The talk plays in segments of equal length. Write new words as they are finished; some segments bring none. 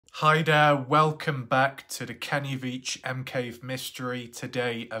Hi there, welcome back to the Veach MK mystery.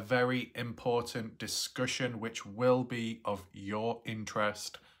 Today, a very important discussion which will be of your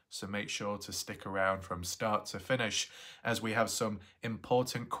interest, so make sure to stick around from start to finish as we have some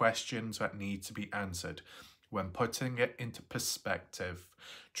important questions that need to be answered. When putting it into perspective,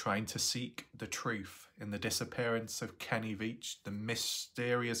 trying to seek the truth in the disappearance of Veach, the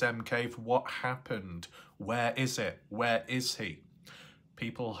mysterious MK, what happened? Where is it? Where is he?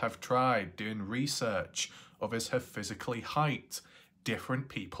 People have tried doing research, others have physically hiked. Different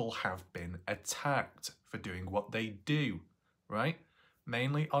people have been attacked for doing what they do, right?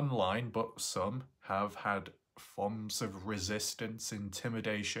 Mainly online, but some have had forms of resistance,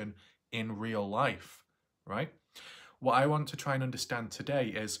 intimidation in real life, right? What I want to try and understand today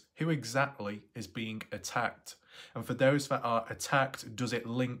is who exactly is being attacked. And for those that are attacked, does it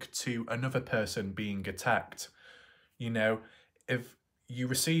link to another person being attacked? You know, if you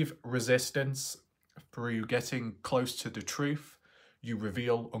receive resistance through getting close to the truth, you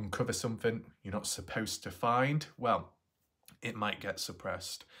uncover something you're not supposed to find, well, it might get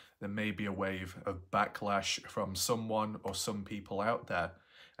suppressed. There may be a wave of backlash from someone or some people out there,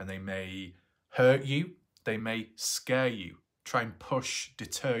 and they may hurt you, they may scare you, try and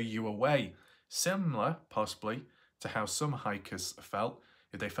deter you away. Similar, possibly, to how some hikers felt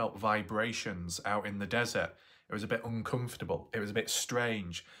if they felt vibrations out in the desert. It was a bit uncomfortable. It was a bit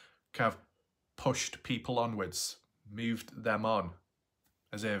strange. Kind of pushed people onwards, moved them on,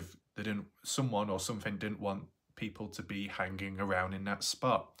 as if someone or something didn't want people to be hanging around in that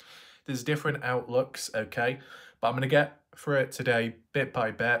spot. There's different outlooks, okay? But I'm going to get through it today bit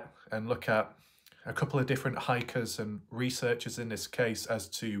by bit and look at a couple of different hikers and researchers in this case as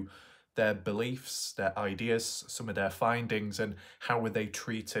to their beliefs, their ideas, some of their findings, and how were they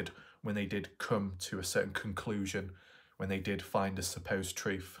treated when they did come to a certain conclusion, when they did find a supposed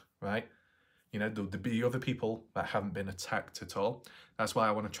truth, right? You know, there'll be other people that haven't been attacked at all. That's why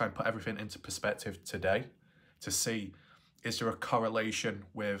I want to try and put everything into perspective today to see, is there a correlation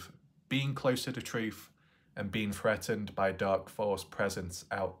with being close to the truth and being threatened by a dark force presence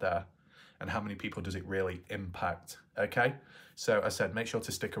out there? And how many people does it really impact, okay? So as I said, make sure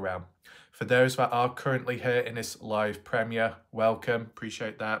to stick around. For those that are currently here in this live premiere, welcome,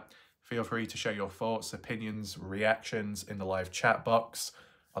 appreciate that. Feel free to share your thoughts, opinions, reactions in the live chat box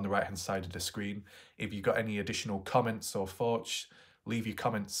on the right hand side of the screen. If you've got any additional comments or thoughts, leave your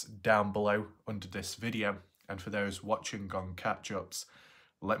comments down below under this video. And for those watching on catch-ups,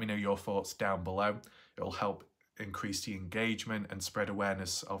 let me know your thoughts down below. It'll help increase the engagement and spread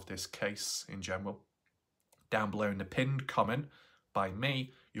awareness of this case in general. Down below in the pinned comment by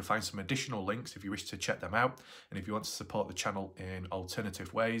me, you'll find some additional links if you wish to check them out. And if you want to support the channel in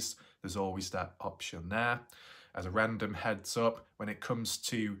alternative ways, there's always that option there. As a random heads up, when it comes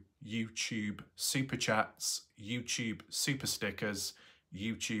to YouTube super chats, YouTube super stickers,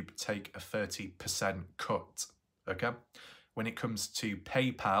 YouTube take a 30% cut, okay? When it comes to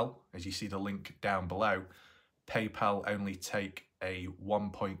PayPal, as you see the link down below, PayPal only take a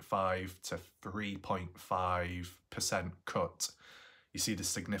 1.5 to 3.5% cut. You see the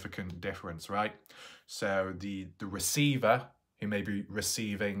significant difference, right? So the receiver, who may be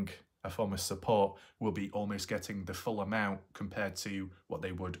receiving a form of support, will be almost getting the full amount compared to what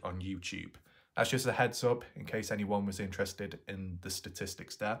they would on YouTube. That's just a heads up in case anyone was interested in the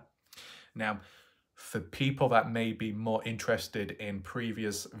statistics there. Now, for people that may be more interested in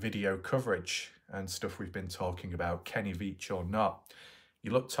previous video coverage and stuff we've been talking about, Veach or not, you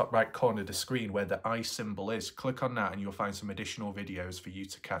look top right corner of the screen where the eye symbol is. Click on that and you'll find some additional videos for you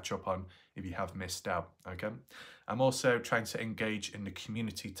to catch up on if you have missed out, okay? I'm also trying to engage in the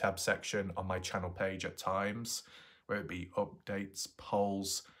community tab section on my channel page at times, where it be updates,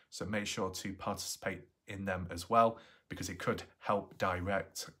 polls, so make sure to participate in them as well, because it could help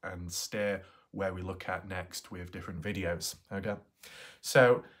direct and steer where we look at next with different videos, okay?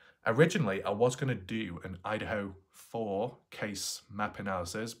 So originally I was going to do an Idaho 4 case map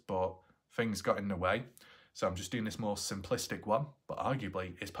analysis, but things got in the way. So I'm just doing this more simplistic one, but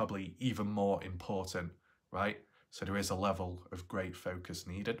arguably it's probably even more important, right? So there is a level of great focus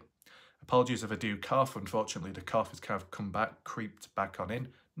needed. Apologies if I do cough. Unfortunately, the cough has kind of come back, creeped back on in,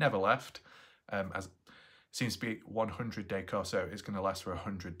 never left. As it seems to be 100-day course, so it's going to last for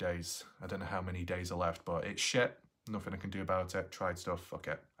 100 days. I don't know how many days are left, but it's shit. Nothing I can do about it. Tried stuff, fuck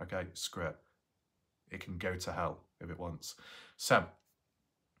it. Okay, screw it. It can go to hell if it wants. So,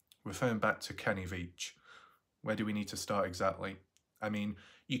 referring back to Veach, where do we need to start exactly? I mean,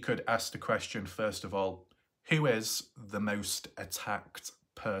 you could ask the question, first of all, who is the most attacked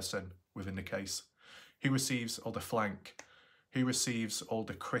person within the case? Who receives all the flank? Who receives all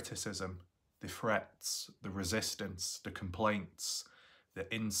the criticism, the threats, the resistance, the complaints,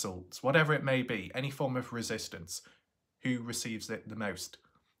 the insults, whatever it may be, any form of resistance? Who receives it the most?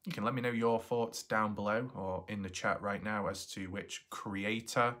 You can let me know your thoughts down below or in the chat right now as to which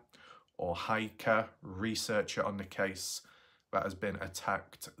creator or hiker, researcher on the case that has been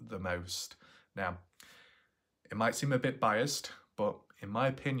attacked the most. Now, it might seem a bit biased, but in my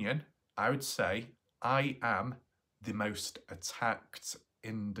opinion, I would say I am the most attacked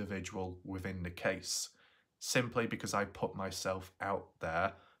individual within the case, simply because I put myself out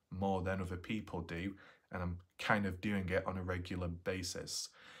there more than other people do, and I'm kind of doing it on a regular basis.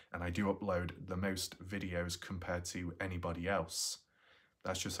 And I do upload the most videos compared to anybody else.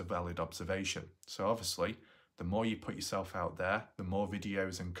 That's just a valid observation. So obviously, the more you put yourself out there, the more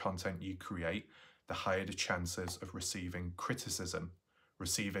videos and content you create, the higher the chances of receiving criticism,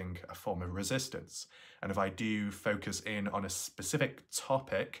 receiving a form of resistance. And if I do focus in on a specific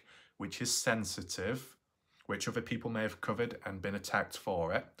topic, which is sensitive, which other people may have covered and been attacked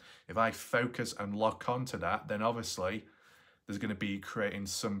for it, if I focus and lock onto that, then obviously there's going to be creating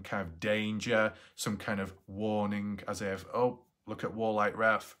some kind of danger, some kind of warning as if, oh, look at Warlight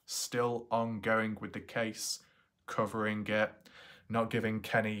Ref, still ongoing with the case, covering it, not giving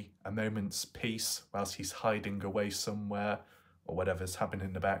Kenny a moment's peace whilst he's hiding away somewhere or whatever's happening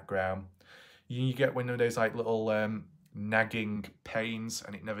in the background. You get one of those like little nagging pains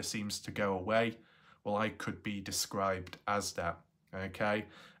and it never seems to go away. Well, I could be described as that, okay?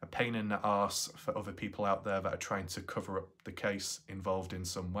 A pain in the arse for other people out there that are trying to cover up the case involved in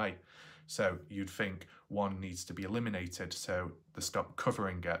some way. So you'd think one needs to be eliminated so they stop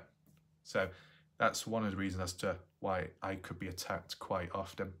covering it. So that's one of the reasons as to why I could be attacked quite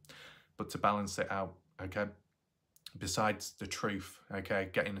often. But to balance it out, okay, besides the truth, okay,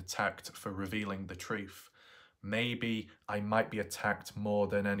 getting attacked for revealing the truth, maybe I might be attacked more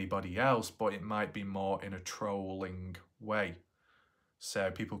than anybody else, but it might be more in a trolling way.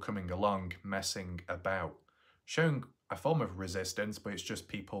 So people coming along, messing about, showing a form of resistance, but it's just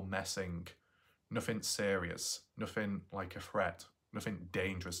people messing. Nothing serious, nothing like a threat, nothing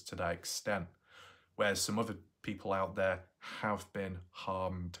dangerous to that extent. Whereas some other people out there have been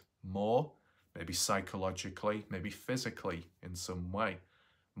harmed more, maybe psychologically, maybe physically in some way.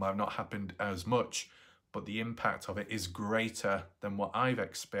 Might have not happened as much, but the impact of it is greater than what I've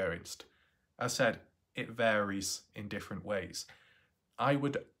experienced. As I said, it varies in different ways. I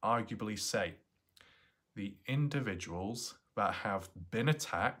would arguably say the individuals that have been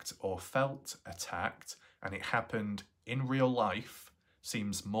attacked or felt attacked and it happened in real life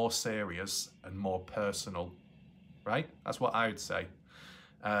seems more serious and more personal, right? That's what I would say.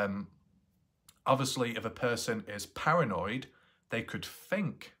 Obviously, if a person is paranoid, they could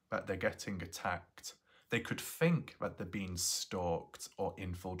think that they're getting attacked. They could think that they're being stalked or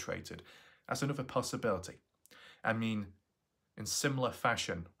infiltrated. That's another possibility. I mean, in similar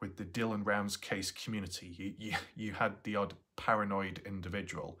fashion with the Dylan Rounds case community, you had the odd paranoid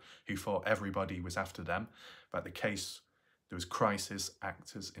individual who thought everybody was after them, that the case, there was crisis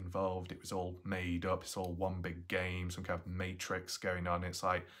actors involved, it was all made up, it's all one big game, some kind of matrix going on. It's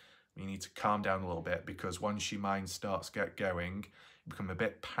like, you need to calm down a little bit, because once your mind starts going, you become a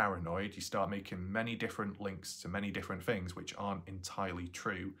bit paranoid, you start making many different links to many different things which aren't entirely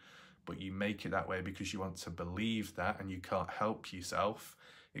true, but you make it that way because you want to believe that and you can't help yourself.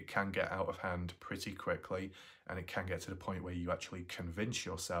 It can get out of hand pretty quickly, and it can get to the point where you actually convince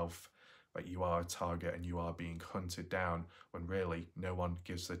yourself that you are a target and you are being hunted down when really no one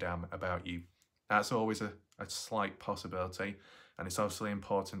gives a damn about you. That's always a slight possibility, and it's obviously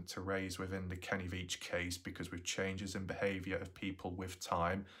important to raise within the Kenny Veach case, because with changes in behaviour of people with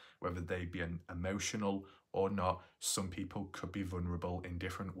time, whether they be emotional or not, some people could be vulnerable in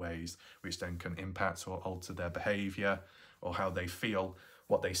different ways, which then can impact or alter their behaviour or how they feel,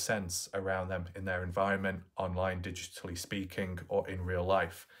 what they sense around them in their environment, online, digitally speaking, or in real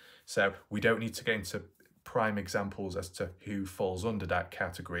life. So we don't need to get into prime examples as to who falls under that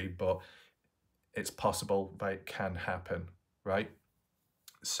category, but it's possible that it can happen, right?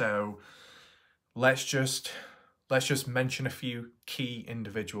 So let's just mention a few key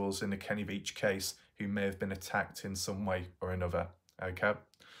individuals in the Kenny Veach case who may have been attacked in some way or another, okay?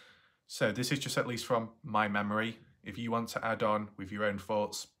 So this is just at least from my memory. If you want to add on with your own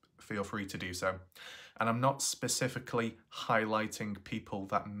thoughts, feel free to do so. And I'm not specifically highlighting people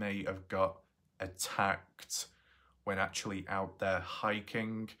that may have got attacked when actually out there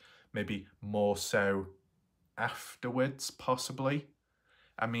hiking, maybe more so afterwards, possibly.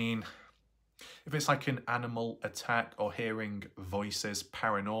 I mean, if it's like an animal attack or hearing voices,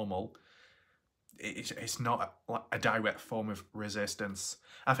 paranormal, it's not a direct form of resistance.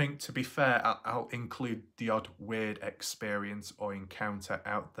 I think, to be fair, I'll include the odd weird experience or encounter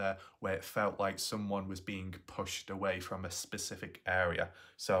out there where it felt like someone was being pushed away from a specific area.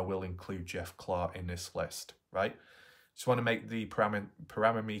 So I will include Jeff Clark in this list, right? Just want to make the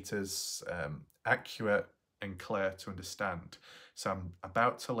parameters accurate and clear to understand. So I'm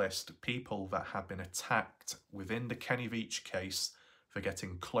about to list people that have been attacked within the Kenny Veach case for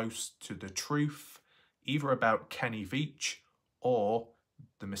getting close to the truth, either about Kenny Veach or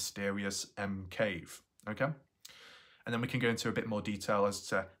the mysterious M Cave, okay? And then we can go into a bit more detail as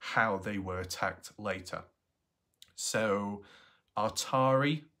to how they were attacked later. So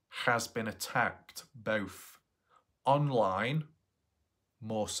Atari has been attacked both online,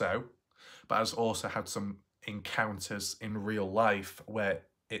 more so, but has also had some encounters in real life where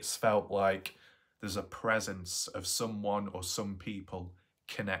it's felt like there's a presence of someone or some people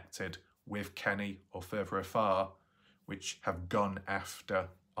connected with Kenny or further afar, which have gone after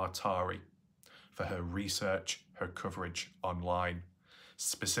Atari for her research, her coverage online,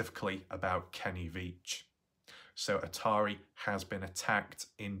 specifically about Kenny Veach. So Atari has been attacked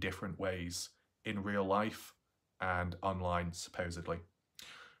in different ways, in real life and online, supposedly.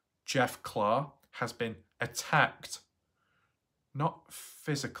 Jeff Clark has been attacked, not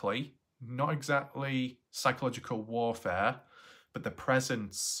physically, not exactly psychological warfare, but the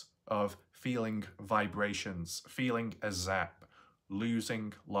presence of feeling vibrations, feeling a zap,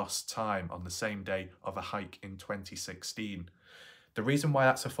 losing lost time on the same day of a hike in 2016. The reason why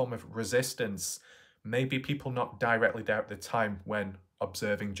that's a form of resistance, maybe people not directly there at the time when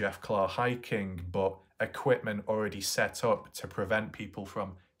observing Jeff Clark hiking, but equipment already set up to prevent people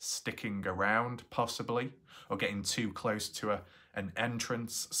from sticking around, possibly, or getting too close to an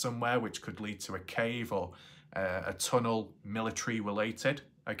entrance somewhere, which could lead to a cave or a tunnel, military related,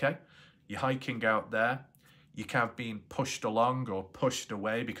 okay? You're hiking out there, you kind of being pushed along or pushed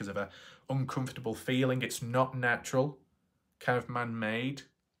away because of an uncomfortable feeling. It's not natural, kind of man-made.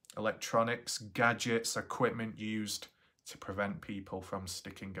 Electronics, gadgets, equipment used to prevent people from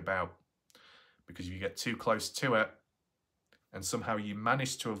sticking about. Because if you get too close to it, and somehow you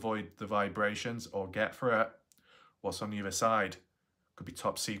manage to avoid the vibrations or get through it, what's on the other side could be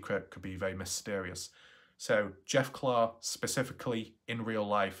top secret, could be very mysterious. So Jeff Clark, specifically in real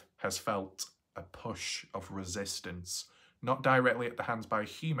life, has felt a push of resistance, not directly at the hands by a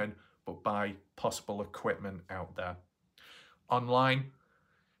human, but by possible equipment out there. Online,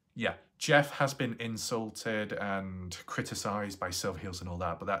 yeah, Jeff has been insulted and criticised by Silverheels and all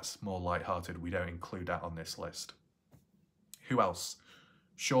that, but that's more lighthearted. We don't include that on this list. Who else?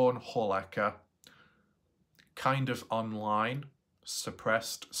 Sean Horlacher, kind of online,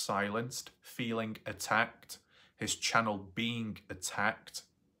 suppressed, silenced, feeling attacked, his channel being attacked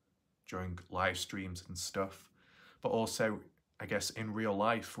during live streams and stuff, but also, I guess, in real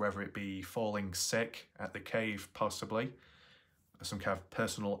life, whether it be falling sick at the cave, possibly, some kind of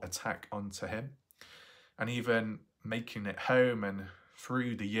personal attack onto him, and even making it home and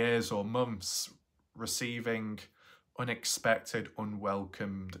through the years or months receiving unexpected,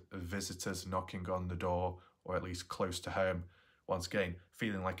 unwelcomed visitors knocking on the door, or at least close to home, once again,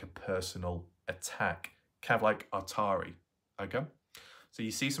 feeling like a personal attack, kind of like Atari, okay? So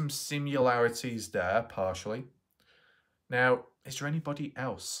you see some similarities there, partially. Now, is there anybody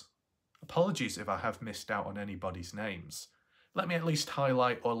else? Apologies if I have missed out on anybody's names. Let me at least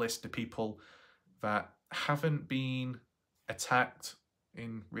highlight or list the people that haven't been attacked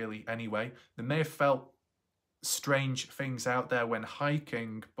in really any way. They may have felt strange things out there when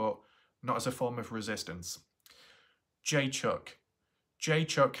hiking, but not as a form of resistance. J-Chuck.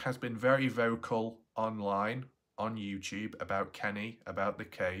 J-Chuck has been very vocal online, on YouTube, about Kenny, about the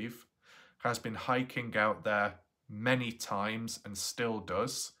cave, has been hiking out there many times and still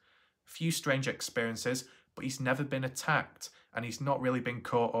does. A few strange experiences, but he's never been attacked, and he's not really been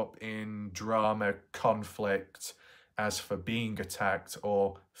caught up in drama, conflict, as for being attacked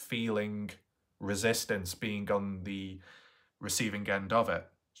or feeling resistance, being on the receiving end of it.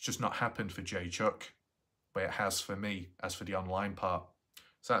 It's just not happened for J-Chuck, but it has for me, as for the online part.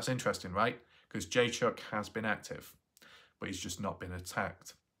 So that's interesting, right? Because J-Chuck has been active, but he's just not been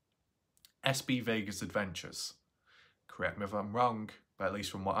attacked. SB Vegas Adventures. Correct me if I'm wrong, but at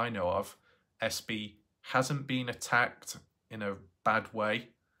least from what I know of, SB hasn't been attacked in a bad way,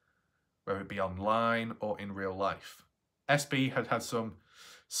 whether it be online or in real life. SB had had some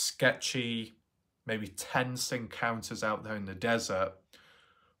sketchy, maybe tense encounters out there in the desert,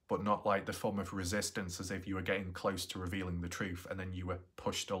 but not like the form of resistance, as if you were getting close to revealing the truth and then you were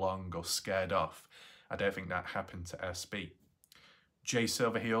pushed along or scared off. I don't think that happened to SB. Jay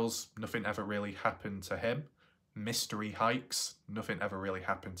Silverheels, nothing ever really happened to him. Mystery Hikes, nothing ever really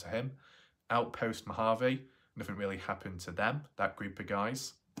happened to him. Outpost Mojave, nothing really happened to them, that group of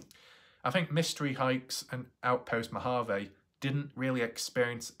guys. I think Mystery Hikes and Outpost Mojave didn't really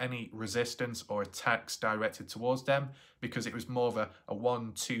experience any resistance or attacks directed towards them because it was more of a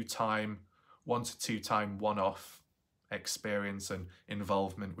one to two time one-off experience and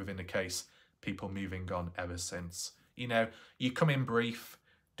involvement within the case, people moving on ever since. You know, you come in brief,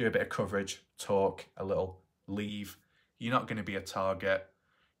 do a bit of coverage, talk a little, leave. You're not going to be a target.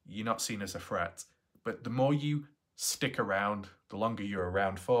 You're not seen as a threat. But the more you stick around, the longer you're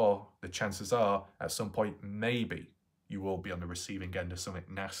around for, the chances are at some point maybe you will be on the receiving end of something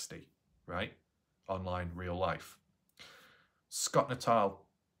nasty, right? Online, real life. Scott Natal,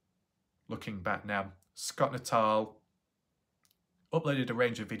 looking back now, Scott Natal uploaded a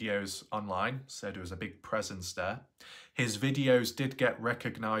range of videos online, said there was a big presence there. His videos did get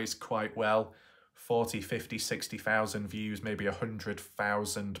recognised quite well, 40, 50, 60,000 views, maybe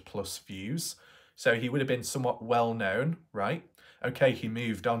 100,000 plus views. So he would have been somewhat well known, right? Okay, he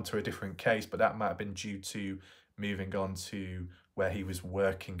moved on to a different case, but that might have been due to moving on to where he was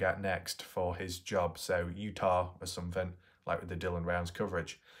working at next for his job. So Utah or something, like with the Dylan Rounds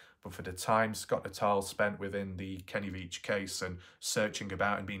coverage. But for the time Scott Natal spent within the Kenny Veach case and searching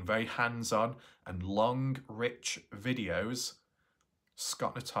about and being very hands-on and long, rich videos,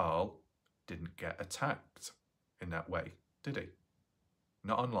 Scott Natal didn't get attacked in that way, did he?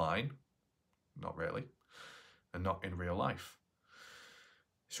 Not online, not really, and not in real life.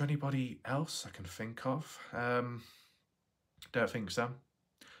 Is there anybody else I can think of? Don't think so.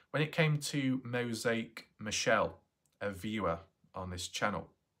 When it came to Mosaic Michelle, a viewer on this channel,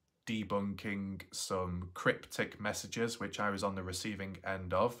 debunking some cryptic messages which I was on the receiving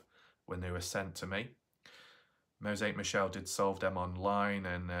end of when they were sent to me. Mosaic Michelle did solve them online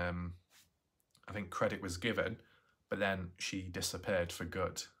and I think credit was given, but then she disappeared for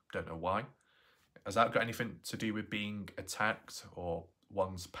good. Don't know why. Has that got anything to do with being attacked or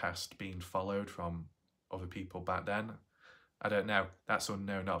one's past being followed from other people back then? I don't know. That's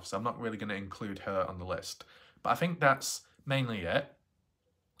unknown of, so I'm not really going to include her on the list. But I think that's mainly it.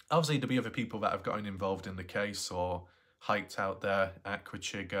 Obviously, there'll be other people that have gotten involved in the case or hiked out there,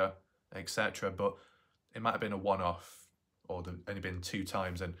 Aquachiga, etc. But it might have been a one-off, or there's only been 2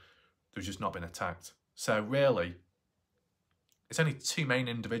 times and they've just not been attacked. So really, it's only 2 main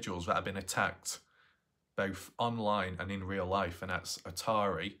individuals that have been attacked, both online and in real life, and that's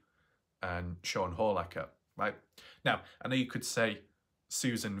Atari and Sean Horlacher, right? Now, I know you could say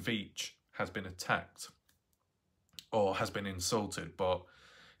Susan Veach has been attacked or has been insulted, but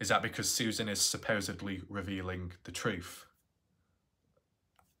is that because Susan is supposedly revealing the truth?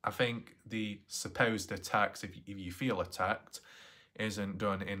 I think the supposed attacks, if you feel attacked, isn't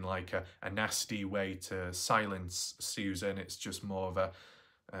done in like a nasty way to silence Susan. It's just more of a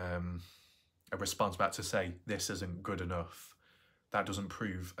response back to say, this isn't good enough. That doesn't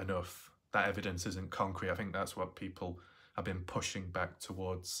prove enough. That evidence isn't concrete. I think that's what people have been pushing back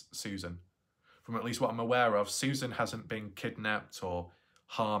towards Susan. From at least what I'm aware of, Susan hasn't been kidnapped or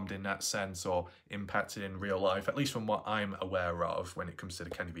harmed in that sense or impacted in real life, at least from what I'm aware of when it comes to the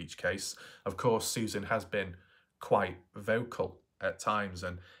Kenny Veach case. Of course, Susan has been quite vocal at times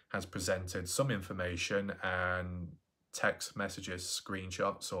and has presented some information and text messages,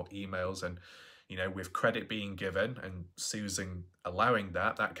 screenshots or emails, and you know, with credit being given and Susan allowing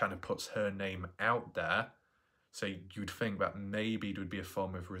that, that kind of puts her name out there. So you'd think that maybe there would be a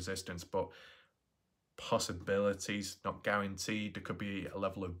form of resistance, but possibilities, not guaranteed. There could be a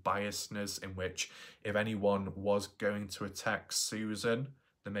level of biasness in which if anyone was going to attack Susan,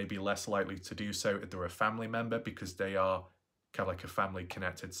 they may be less likely to do so if they're a family member because they are kind of like a family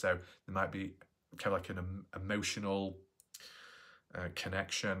connected. So there might be kind of like an emotional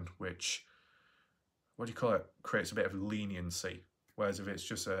connection, which, what do you call it, creates a bit of leniency. Whereas if it's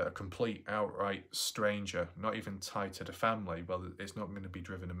just a complete outright stranger, not even tied to the family, well, it's not going to be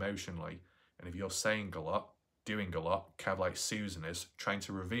driven emotionally. And if you're saying a lot, doing a lot, kind of like Susan is, trying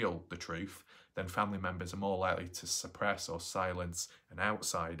to reveal the truth, then family members are more likely to suppress or silence an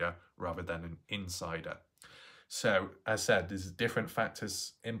outsider rather than an insider. So, as said, there's different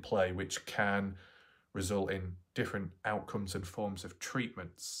factors in play which can result in different outcomes and forms of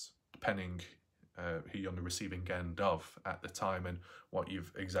treatments, depending who you're on the receiving end of at the time and what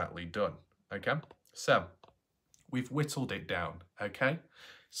you've exactly done, okay? So, we've whittled it down, okay?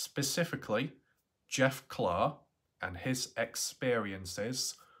 Specifically, Jeff Clark and his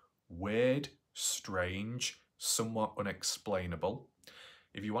experiences, weird, strange, somewhat unexplainable.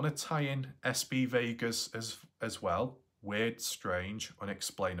 If you want to tie in SB Vegas as well, weird, strange,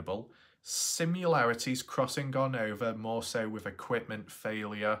 unexplainable. Similarities crossing on over, more so with equipment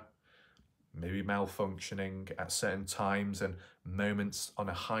failure, maybe malfunctioning at certain times and moments on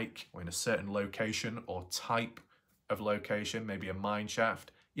a hike or in a certain location or type of location, maybe a mine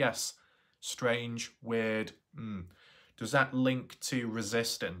shaft. Yes, strange, weird. Does that link to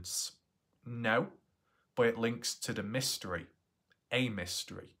resistance? No, but it links to the mystery, a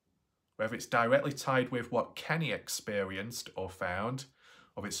mystery. Whether it's directly tied with what Kenny experienced or found,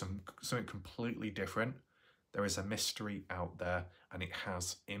 or if it's something completely different, there is a mystery out there, and it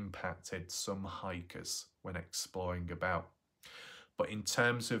has impacted some hikers when exploring about. But in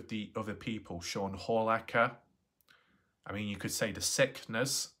terms of the other people, Sean Horlacher, I mean, you could say the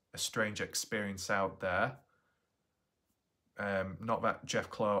sickness, a strange experience out there. Not that Jeff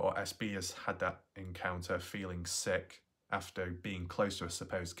Claw or SB has had that encounter, feeling sick after being close to a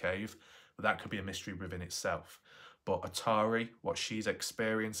supposed cave, but that could be a mystery within itself. But Atari, what she's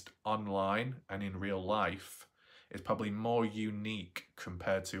experienced online and in real life, is probably more unique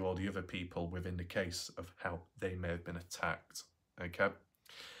compared to all the other people within the case of how they may have been attacked, okay?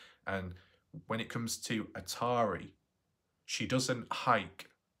 And when it comes to Atari, she doesn't hike,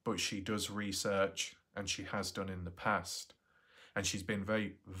 but she does research, and she has done in the past. And she's been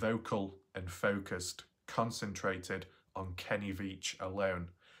very vocal and focused, concentrated on Kenny Veach alone.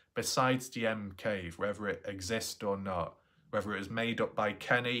 Besides the M cave, whether it exists or not, whether it was made up by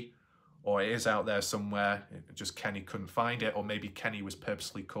Kenny or it is out there somewhere, just Kenny couldn't find it, or maybe Kenny was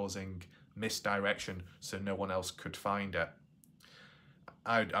purposely causing misdirection so no one else could find it.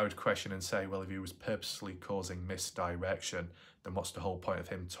 I would question and say, well, if he was purposely causing misdirection, then what's the whole point of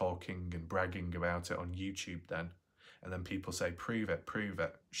him talking and bragging about it on YouTube then? And then people say, prove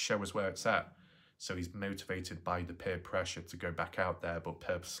it, show us where it's at. So he's motivated by the peer pressure to go back out there, but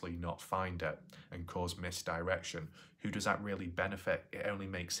purposely not find it and cause misdirection. Who does that really benefit? It only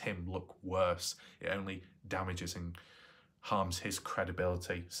makes him look worse. It only damages and harms his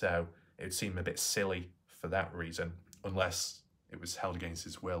credibility. So it would seem a bit silly for that reason, unless it was held against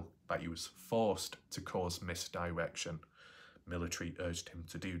his will, that he was forced to cause misdirection. Military urged him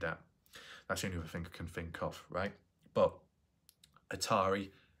to do that. That's the only other thing I can think of, right? But Atari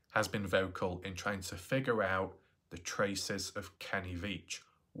has been vocal in trying to figure out the traces of Kenny Veach.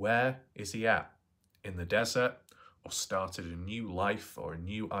 Where is he at? In the desert, or started a new life or a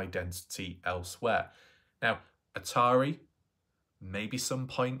new identity elsewhere? Now, Atari, maybe some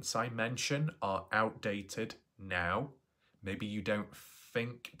points I mention are outdated now. Maybe you don't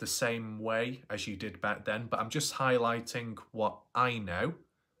think the same way as you did back then, but I'm just highlighting what I know.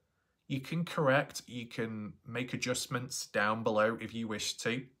 You can correct, you can make adjustments down below if you wish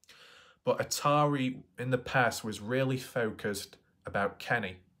to. But Atari in the past was really focused about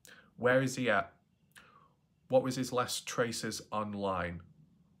Kenny. Where is he at? What was his last traces online?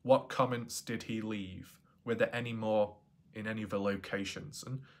 What comments did he leave? Were there any more in any of the locations?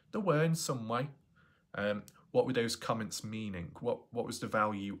 And there were in some way. What were those comments meaning? What was the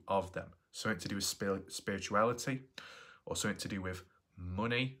value of them? Something to do with spirituality, or something to do with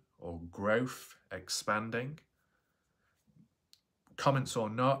money or growth, expanding? Comments or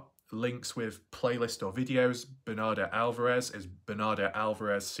not, links with playlist or videos. Bernardo Alvarez, is Bernardo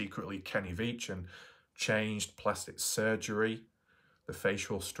Alvarez secretly Kenny Veach and changed plastic surgery, the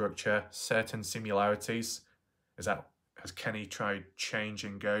facial structure, certain similarities? Has Kenny tried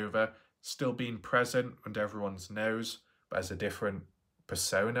changing over, still being present under everyone's nose, but as a different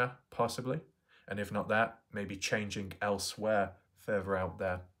persona, possibly? And if not that, maybe changing elsewhere, further out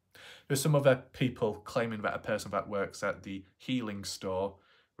there. There's some other people claiming that a person that works at the healing store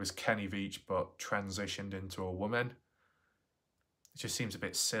was Kenny Veach but transitioned into a woman. It just seems a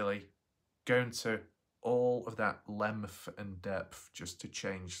bit silly. Going to all of that length and depth just to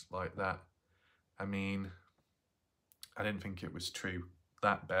change like that. I mean, I didn't think it was true,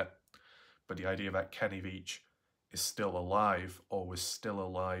 that bit. But the idea that Kenny Veach is still alive, or was still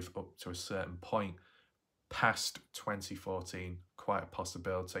alive up to a certain point past 2014, quite a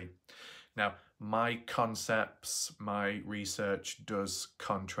possibility. Now, my concepts, my research does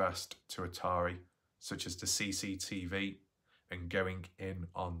contrast to Atari, such as the CCTV and going in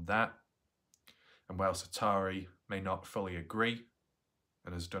on that. And whilst Atari may not fully agree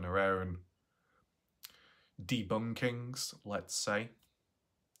and has done her own debunkings, let's say,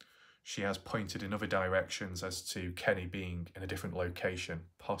 she has pointed in other directions as to Kenny being in a different location,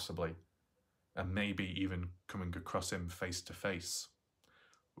 possibly, and maybe even coming across him face to face.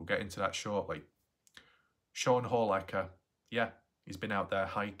 We'll get into that shortly. Sean Horlacher, yeah, he's been out there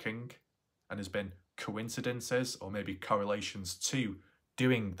hiking, and there's been coincidences or maybe correlations to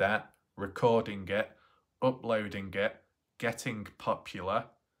doing that, recording it, uploading it, getting popular,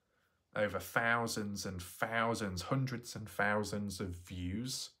 over thousands and thousands, hundreds and thousands of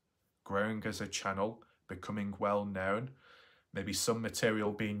views, growing as a channel, becoming well known, maybe some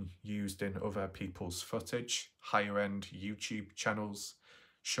material being used in other people's footage, higher end YouTube channels,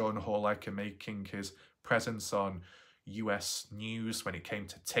 Sean Horliker making his presence on US news when it came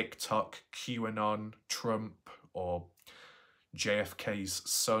to TikTok, QAnon, Trump, or JFK's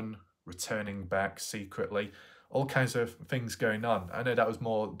son returning back secretly. All kinds of things going on. I know that was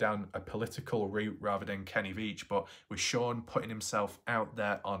more down a political route rather than Kenny Veach, but with Sean putting himself out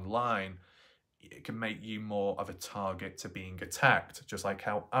there online, it can make you more of a target to being attacked, just like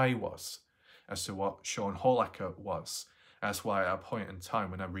how I was, as to what Sean Horliker was. That's why at a point in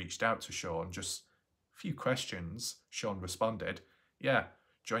time when I reached out to Sean, just a few questions, Sean responded, yeah,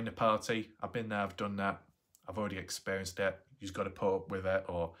 join the party, I've been there, I've done that, I've already experienced it, you've got to put up with it,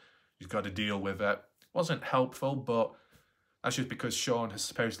 or you've got to deal with it. Wasn't helpful, but that's just because Sean has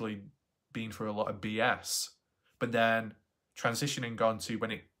supposedly been through a lot of BS. But then transitioning on to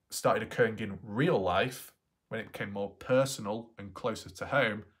when it started occurring in real life, when it became more personal and closer to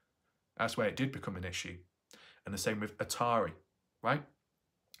home, that's where it did become an issue. And the same with Atari, right?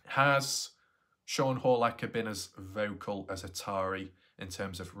 Has Sean Horliker been as vocal as Atari in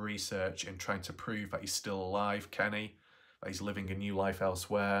terms of research and trying to prove that he's still alive, Kenny, that he's living a new life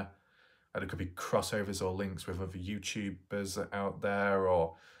elsewhere, that there could be crossovers or links with other YouTubers out there,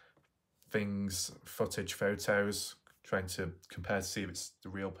 or things, footage, photos, trying to compare to see if it's the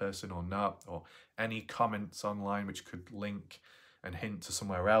real person or not, or any comments online which could link and hint to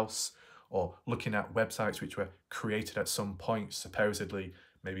somewhere else, or looking at websites which were created at some point, supposedly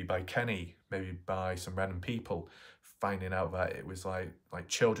maybe by Kenny, maybe by some random people, finding out that it was like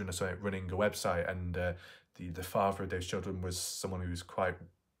children or something running a website, and the father of those children was someone who was quite,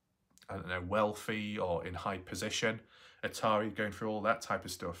 I don't know, wealthy or in high position. Atari going through all that type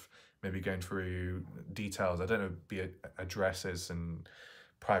of stuff, maybe going through details, I don't know, be it addresses and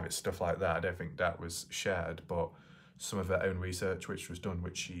private stuff like that. I don't think that was shared, but some of their own research which was done,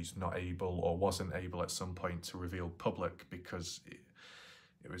 which she's not able or wasn't able at some point to reveal public because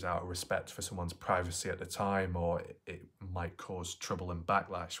it was out of respect for someone's privacy at the time, or it might cause trouble and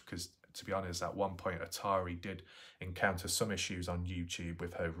backlash, because to be honest, at one point Atari did encounter some issues on YouTube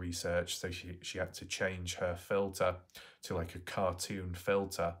with her research, so she had to change her filter to like a cartoon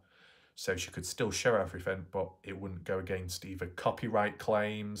filter so she could still show everything, but it wouldn't go against either copyright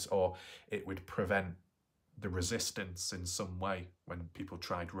claims, or it would prevent the resistance in some way when people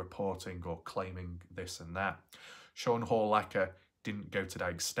tried reporting or claiming this and that. Sean Horliker didn't go to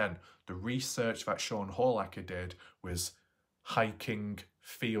that extent. The research that Sean Horliker did was hiking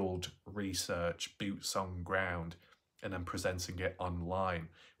field research, boots on ground, and then presenting it online,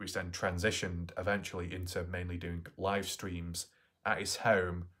 which then transitioned eventually into mainly doing live streams at his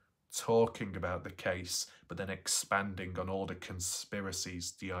home, talking about the case, but then expanding on all the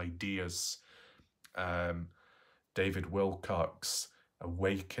conspiracies, the ideas, David Wilcox,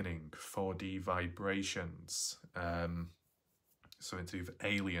 awakening, 4D vibrations, something to do with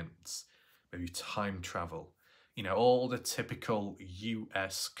aliens, maybe time travel, you know, all the typical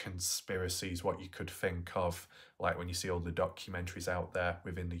US conspiracies, what you could think of, like when you see all the documentaries out there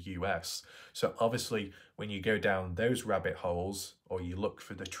within the US. So obviously, when you go down those rabbit holes, or you look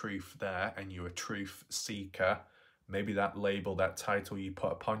for the truth there and you're a truth seeker, maybe that label, that title you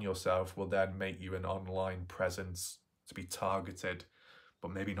put upon yourself will then make you an online presence to be targeted,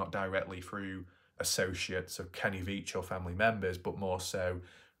 but maybe not directly through associates of Kenny Veach or family members, but more so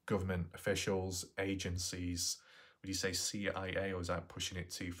government officials, agencies. Would you say CIA, or is that pushing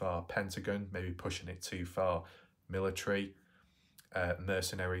it too far? Pentagon, maybe pushing it too far. Military,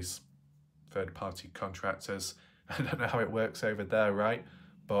 mercenaries, third-party contractors. I don't know how it works over there, right?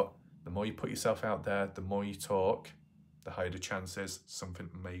 But the more you put yourself out there, the more you talk, the higher the chances something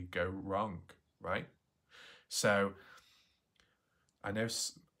may go wrong, right? So I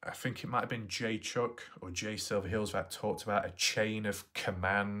think it might have been Jay Chuck or Jay Silverheels that talked about a chain of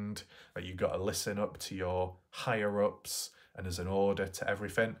command, that you got to listen up to your higher ups and there's an order to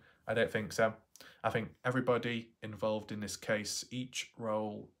everything. I don't think so. I think everybody involved in this case, each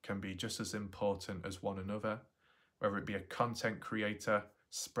role can be just as important as one another, whether it be a content creator,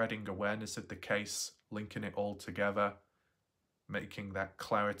 spreading awareness of the case, linking it all together, making that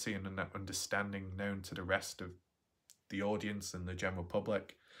clarity and that understanding known to the rest of the audience and the general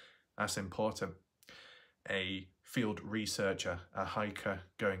public. That's important. A field researcher, a hiker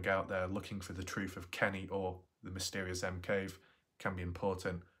going out there looking for the truth of Kenny or the mysterious M Cave can be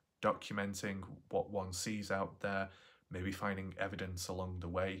important. Documenting what one sees out there, maybe finding evidence along the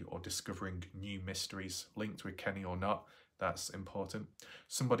way or discovering new mysteries linked with Kenny or not, That's important.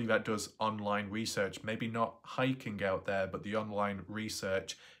 Somebody that does online research, maybe not hiking out there, but the online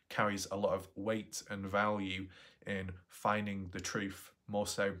research carries a lot of weight and value in finding the truth, more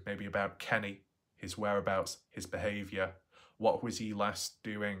so maybe about Kenny, his whereabouts, his behaviour. What was he last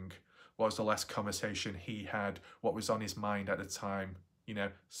doing? What was the last conversation he had? What was on his mind at the time? You know,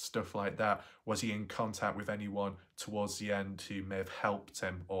 stuff like that. Was he in contact with anyone towards the end who may have helped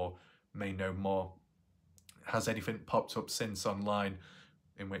him or may know more? Has anything popped up since online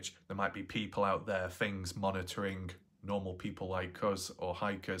in which there might be people out there, things monitoring normal people like us or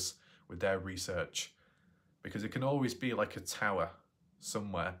hikers with their research? Because it can always be like a tower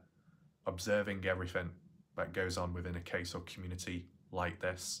somewhere observing everything that goes on within a case or community like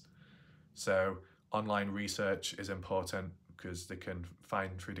this. So online research is important because they can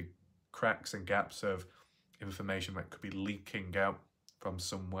find through the cracks and gaps of information that could be leaking out from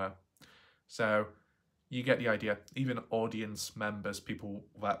somewhere. So you get the idea. Even audience members, people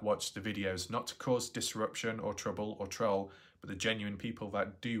that watch the videos, not to cause disruption or trouble or troll, but the genuine people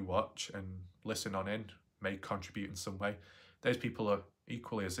that do watch and listen on in, may contribute in some way. Those people are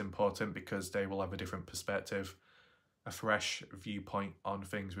equally as important because they will have a different perspective, a fresh viewpoint on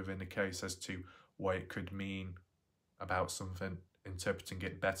things within the case as to what it could mean about something, interpreting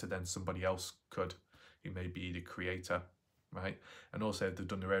it better than somebody else could, who may be the creator, right? And also they've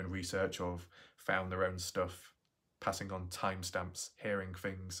done their own research or found their own stuff, passing on timestamps, hearing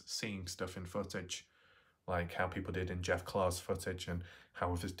things, seeing stuff in footage, like how people did in Jeff Clark's footage and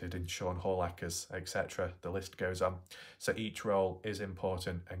how others did in Sean Horlacker's, etc. The list goes on. So each role is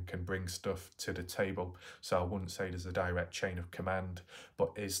important and can bring stuff to the table. So I wouldn't say there's a direct chain of command,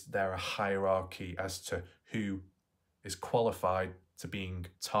 but is there a hierarchy as to who is qualified to being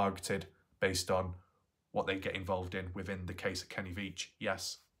targeted based on what they get involved in within the case of Kenny Veach?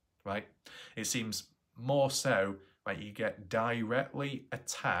 Yes, right? It seems more so that you get directly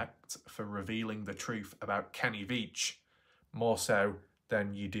attacked for revealing the truth about Kenny Veach, more so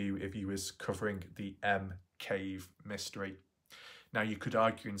than you do if you was covering the M Cave mystery. Now you could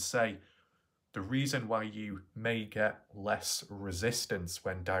argue and say the reason why you may get less resistance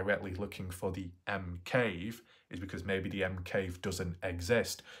when directly looking for the M Cave is because maybe the M Cave doesn't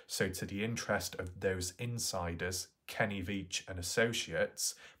exist. So to the interest of those insiders, Kenny Veach and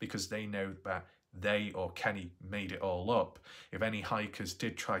associates, because they know that they or Kenny made it all up, if any hikers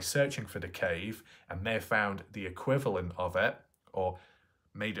did try searching for the cave and may have found the equivalent of it or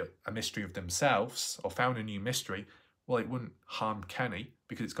made it a mystery of themselves or found a new mystery, well, it wouldn't harm Kenny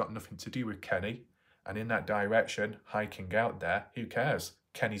because it's got nothing to do with Kenny. And in that direction, hiking out there, who cares?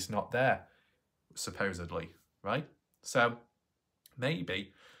 Kenny's not there, supposedly, right? So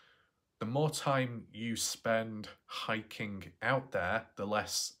maybe the more time you spend hiking out there, the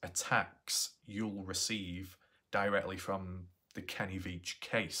less attacks you'll receive directly from the Kenny Veach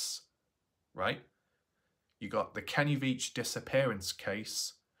case, right? You got the Kenny Veach disappearance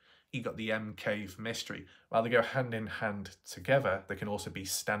case, you got the M Cave mystery. While they go hand in hand together, they can also be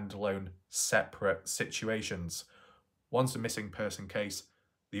standalone, separate situations. One's a missing person case,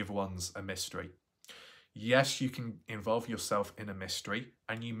 the other one's a mystery. Yes, you can involve yourself in a mystery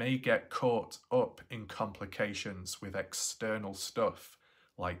and you may get caught up in complications with external stuff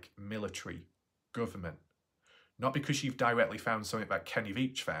like military, government. Not because you've directly found something that Kenny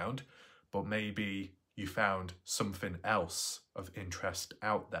Veach found, but maybe you found something else of interest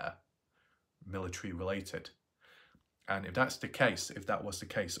out there, military related. And if that's the case, if that was the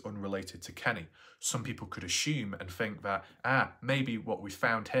case unrelated to Kenny, some people could assume and think that, maybe what we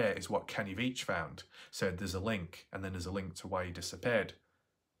found here is what Kenny Veach found. So there's a link, and then there's a link to why he disappeared.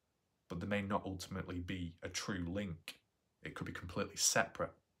 But there may not ultimately be a true link. It could be completely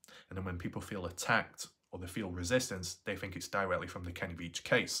separate. And then when people feel attacked or they feel resistance, they think it's directly from the Kenny Veach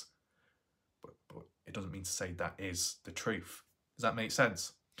case. But it doesn't mean to say that is the truth. Does that make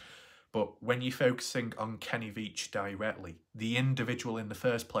sense? But when you're focusing on Kenny Veach directly, the individual in the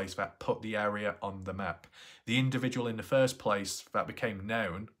first place that put the area on the map, the individual in the first place that became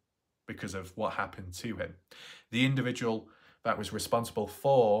known because of what happened to him, the individual that was responsible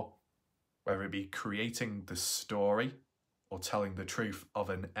for, whether it be creating the story or telling the truth of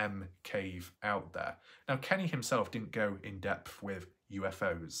an M cave out there. Now, Kenny himself didn't go in depth with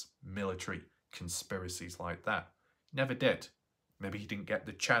UFOs, military, conspiracies like that. Never did. Maybe he didn't get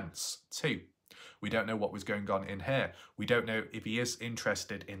the chance to. We don't know what was going on in here. We don't know if he is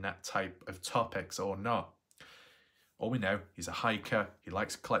interested in that type of topics or not. All we know, he's a hiker, he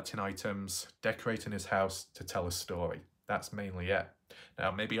likes collecting items, decorating his house to tell a story. That's mainly it. Now,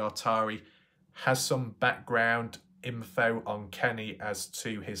 maybe Artari has some background info on Kenny as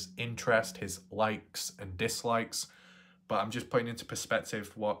to his interest, his likes and dislikes, but I'm just putting into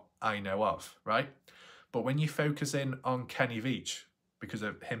perspective what I know of, right? But when you focus in on Kenny Veach, because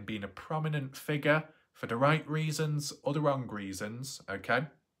of him being a prominent figure for the right reasons or the wrong reasons, okay,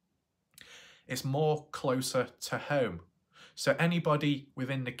 it's more closer to home. So anybody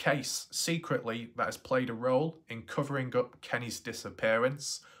within the case secretly that has played a role in covering up Kenny's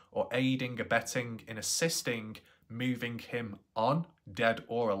disappearance or aiding, abetting, in assisting moving him on, dead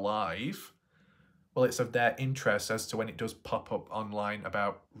or alive, well, it's of their interest as to when it does pop up online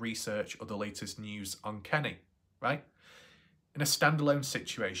about research or the latest news on Kenny, right? In a standalone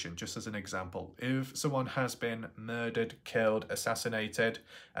situation, just as an example, if someone has been murdered, killed, assassinated,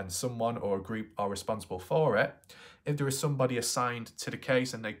 and someone or a group are responsible for it, if there is somebody assigned to the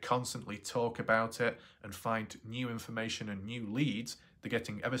case and they constantly talk about it and find new information and new leads, they're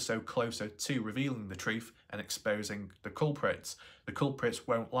getting ever so closer to revealing the truth and exposing the culprits. The culprits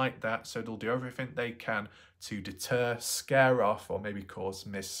won't like that, so they'll do everything they can to deter, scare off, or maybe cause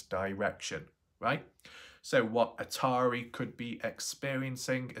misdirection, right? So what Atari could be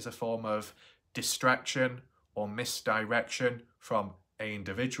experiencing is a form of distraction or misdirection from an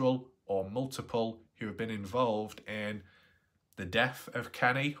individual or multiple who have been involved in the death of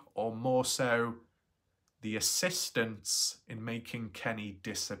Kenny, or more so, the assistance in making Kenny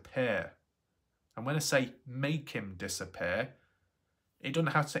disappear. And when I say make him disappear, it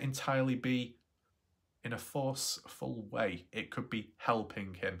doesn't have to entirely be in a forceful way. It could be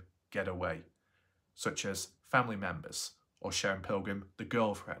helping him get away, such as family members or Sharon Pilgrim, the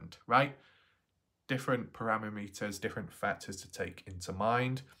girlfriend, right? Different parameters, different factors to take into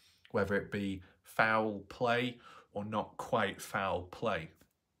mind, whether it be foul play or not quite foul play.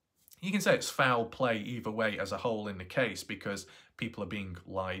 You can say it's foul play either way as a whole in the case, because people are being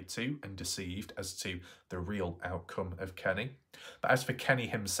lied to and deceived as to the real outcome of Kenny. But as for Kenny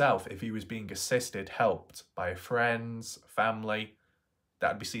himself, if he was being assisted, helped by friends, family,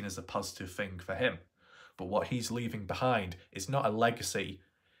 that would be seen as a positive thing for him. But what he's leaving behind is not a legacy,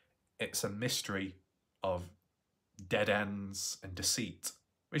 it's a mystery of dead ends and deceit,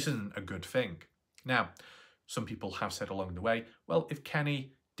 which isn't a good thing. Now, some people have said along the way, well, if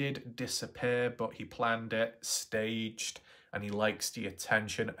Kenny did disappear, but he planned it, staged, and he likes the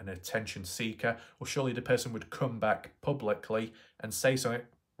attention, an attention seeker, well, surely the person would come back publicly and say something,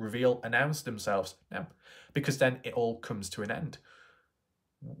 reveal, announce themselves. No, because then it all comes to an end.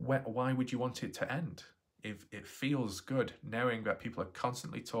 Why would you want it to end? If it feels good knowing that people are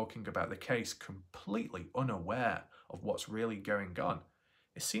constantly talking about the case, completely unaware of what's really going on,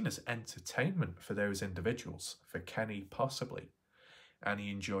 it's seen as entertainment for those individuals, for Kenny possibly, and he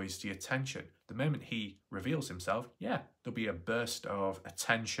enjoys the attention. The moment he reveals himself, yeah, there'll be a burst of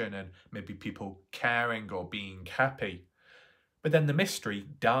attention and maybe people caring or being happy. But then the mystery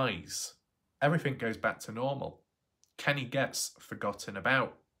dies. Everything goes back to normal. Kenny gets forgotten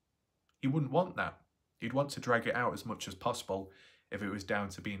about. He wouldn't want that. He'd want to drag it out as much as possible if it was down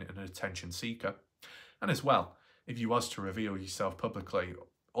to being an attention seeker. And as well, if you was to reveal yourself publicly,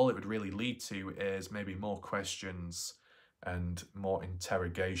 all it would really lead to is maybe more questions and more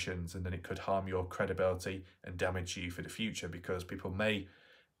interrogations, and then it could harm your credibility and damage you for the future, because people may,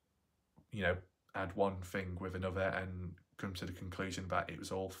 you know, add one thing with another and come to the conclusion that it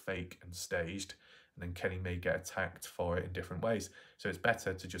was all fake and staged, and then Kenny may get attacked for it in different ways. So it's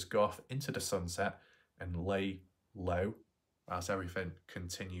better to just go off into the sunset and lay low as everything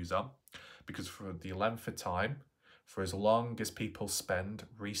continues on, because for the length of time, for as long as people spend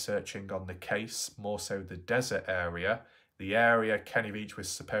researching on the case, more so the desert area, the area Kenny Veach was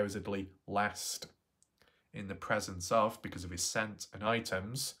supposedly last in the presence of because of his scent and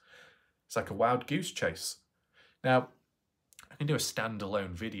items, it's like a wild goose chase. Now, I can do a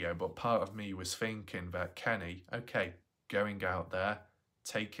standalone video, but part of me was thinking that Kenny, okay, going out there,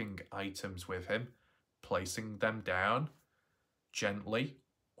 taking items with him, placing them down gently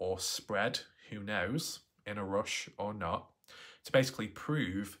or spread, who knows, in a rush or not, to basically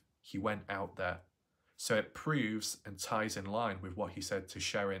prove he went out there. So it proves and ties in line with what he said to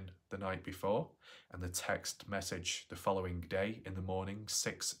Sharon the night before and the text message the following day in the morning,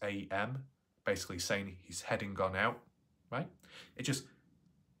 6 a.m, basically saying he's heading on out, right? It just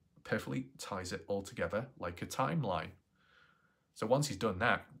perfectly ties it all together like a timeline. So once he's done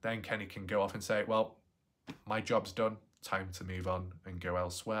that, then Kenny can go off and say, well, my job's done, time to move on and go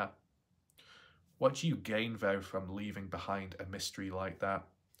elsewhere. What do you gain, though, from leaving behind a mystery like that?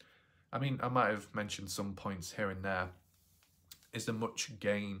 I mean, I might have mentioned some points here and there. Is there much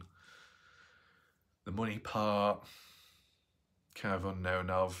gain? The money part, kind of unknown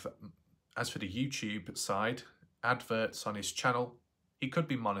of. As for the YouTube side, adverts on his channel, he could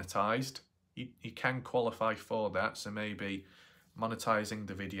be monetized. he can qualify for that, so maybe monetizing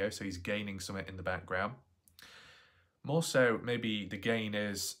the video so he's gaining something in the background. More so, maybe the gain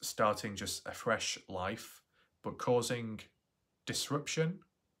is starting just a fresh life, but causing disruption,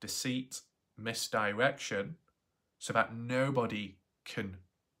 deceit, misdirection, so that nobody can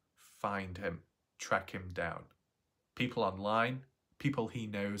find him, track him down. People online, people he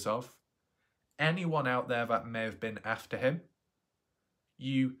knows of, anyone out there that may have been after him,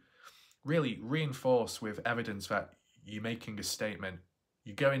 you really reinforce with evidence that you're making a statement.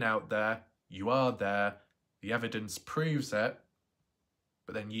 You're going out there, you are there, the evidence proves it,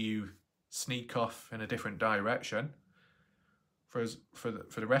 but then you sneak off in a different direction. For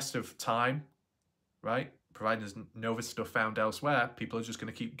the rest of time, right, providing there's no other stuff found elsewhere, people are just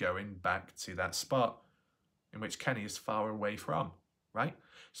going to keep going back to that spot in which Kenny is far away from, right?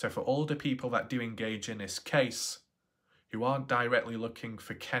 So for all the people that do engage in this case, who aren't directly looking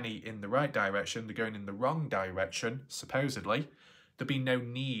for Kenny in the right direction, they're going in the wrong direction, supposedly, there'd be no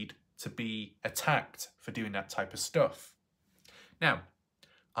need to be attacked for doing that type of stuff. Now,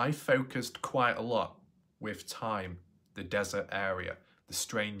 I focused quite a lot with time, the desert area, the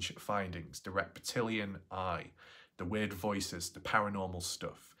strange findings, the reptilian eye, the weird voices, the paranormal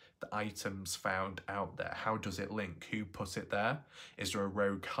stuff, the items found out there. How does it link? Who put it there? Is there a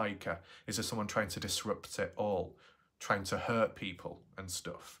rogue hiker? Is there someone trying to disrupt it all? Trying to hurt people and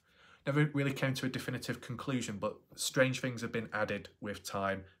stuff? Never really came to a definitive conclusion, but strange things have been added with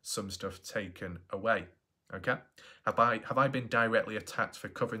time, some stuff taken away. Okay? Have I been directly attacked for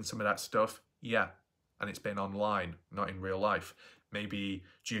covering some of that stuff? Yeah. And it's been online, not in real life. Maybe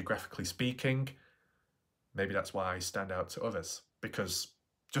geographically speaking, maybe that's why I stand out to others. Because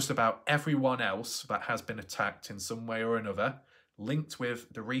just about everyone else that has been attacked in some way or another, linked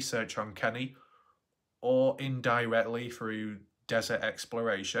with the research on Kenny, or indirectly through desert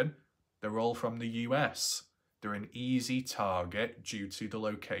exploration, they're all from the US. They're an easy target due to the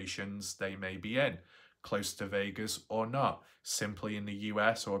locations they may be in, close to Vegas or not, simply in the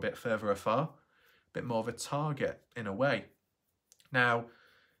US or a bit further afar, a bit more of a target in a way. Now,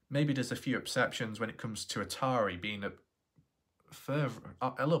 maybe there's a few exceptions when it comes to Atari being a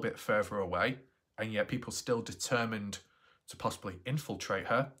little bit further away, and yet people still determined to possibly infiltrate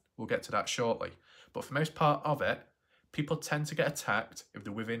her. We'll get to that shortly. But for most part of it, people tend to get attacked if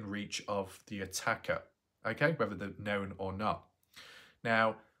they're within reach of the attacker, okay, whether they're known or not.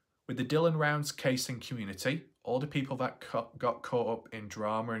 Now, with the Dylan Rounds case and community, all the people that got caught up in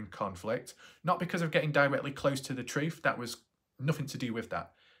drama and conflict, not because of getting directly close to the truth, that was nothing to do with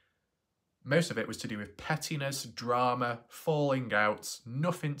that. Most of it was to do with pettiness, drama, falling out,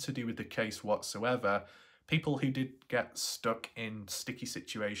 nothing to do with the case whatsoever. People who did get stuck in sticky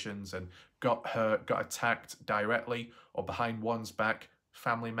situations and got hurt, got attacked directly or behind one's back,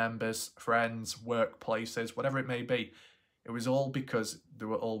 family members, friends, workplaces, whatever it may be. It was all because they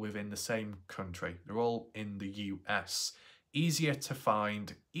were all within the same country. They're all in the US. Easier to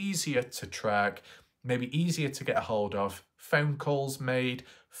find, easier to track, maybe easier to get a hold of. Phone calls made,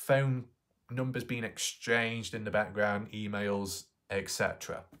 phone numbers being exchanged in the background, emails,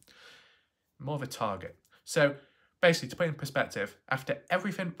 etc. More of a target. So basically, to put in perspective, after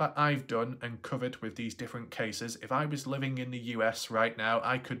everything that I've done and covered with these different cases, if I was living in the US right now,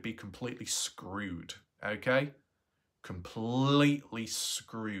 I could be completely screwed, okay? Completely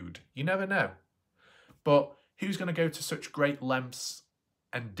screwed. You never know. But who's going to go to such great lengths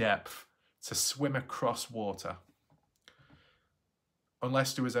and depth to swim across water?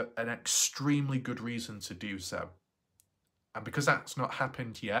 Unless there was an extremely good reason to do so. And because that's not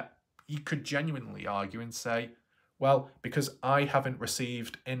happened yet, you could genuinely argue and say, well, because I haven't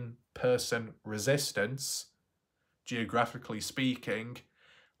received in-person resistance, geographically speaking,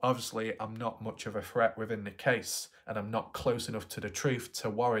 obviously I'm not much of a threat within the case, and I'm not close enough to the truth to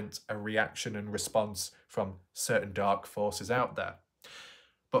warrant a reaction and response from certain dark forces out there.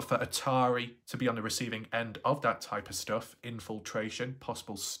 But for Atari to be on the receiving end of that type of stuff, infiltration,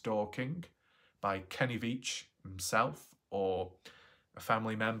 possible stalking by Kenny Veach himself or a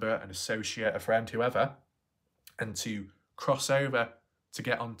family member, an associate, a friend, whoever, and to cross over to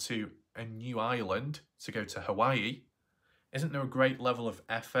get onto a new island, to go to Hawaii, isn't there a great level of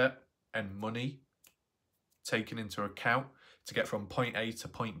effort and money taken into account to get from point A to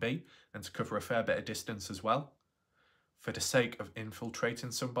point B and to cover a fair bit of distance as well? For the sake of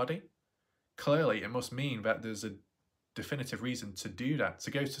infiltrating somebody? Clearly, it must mean that there's a definitive reason to do that.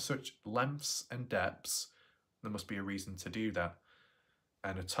 To go to such lengths and depths, there must be a reason to do that.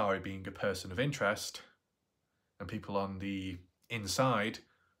 And Atari being a person of interest, and people on the inside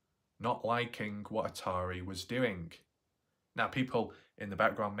not liking what Atari was doing. Now, people in the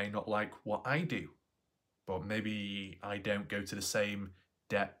background may not like what I do, but maybe I don't go to the same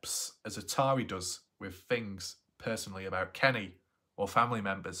depths as Atari does with things personally about Kenny or family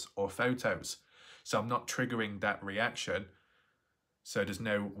members or photos. So I'm not triggering that reaction. So there's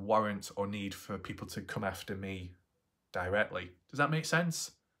no warrant or need for people to come after me directly. Does that make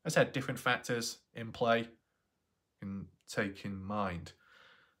sense? I said different factors in play and take in mind.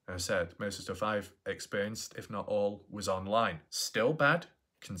 As I said, most of the stuff I've experienced, if not all, was online. Still bad,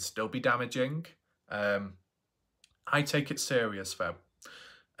 can still be damaging. I take it serious though.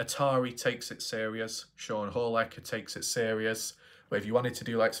 Atari takes it serious. Sean Horlecker takes it serious. But if you wanted to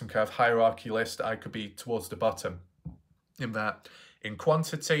do like some kind of hierarchy list, I could be towards the bottom. In that, in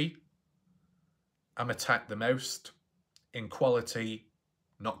quantity, I'm attacked the most. In quality,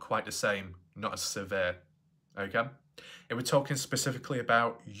 not quite the same, not as severe. Okay? If we're talking specifically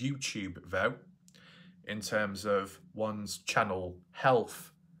about YouTube though, in terms of one's channel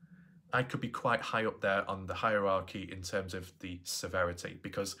health, I could be quite high up there on the hierarchy in terms of the severity,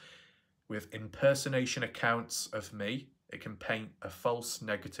 because with impersonation accounts of me, it can paint a false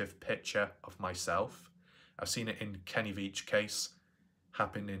negative picture of myself. I've seen it in Kenny Veach case,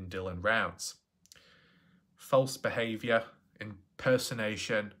 happen in Dylan Rounds. False behaviour,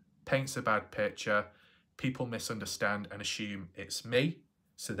 impersonation, paints a bad picture, people misunderstand and assume it's me,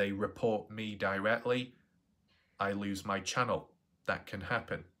 so they report me directly. I lose my channel. That can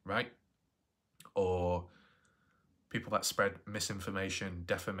happen, right? Or people that spread misinformation,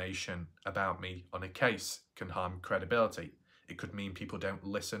 defamation about me on a case can harm credibility. It could mean people don't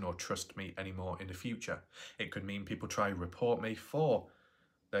listen or trust me anymore in the future. It could mean people try to report me for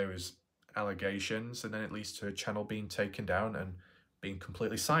those allegations, and then it leads to a channel being taken down and being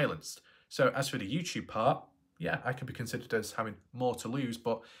completely silenced. So as for the YouTube part, yeah, I can be considered as having more to lose,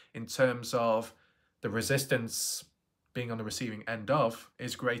 but in terms of the resistance being on the receiving end of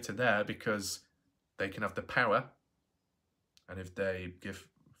is greater there, because they can have the power, and if they give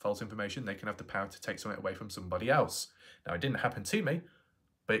false information, they can have the power to take something away from somebody else. Now, it didn't happen to me,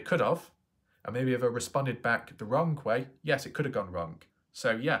 but it could have. And maybe if I responded back the wrong way, yes, it could have gone wrong.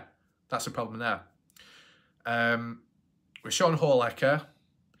 So yeah, that's a problem there. With Sean Horlecker,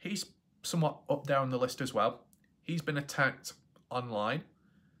 he's somewhat up there on the list as well. He's been attacked online.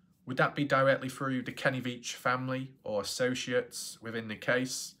 Would that be directly through the Kenny Veach family or associates within the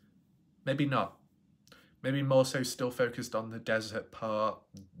case? Maybe not. Maybe more so still focused on the desert part,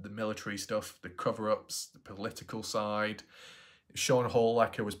 the military stuff, the cover-ups, the political side. Sean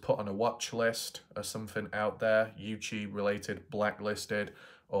Horlecker was put on a watch list or something out there, YouTube related, blacklisted,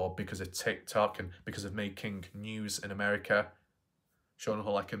 or because of TikTok and because of making news in America. Sean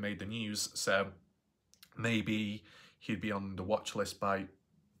Horlecker made the news, so maybe he'd be on the watch list by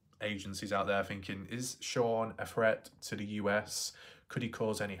agencies out there thinking, is Sean a threat to the US? Could he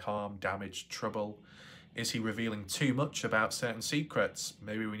cause any harm, damage, trouble? Is he revealing too much about certain secrets?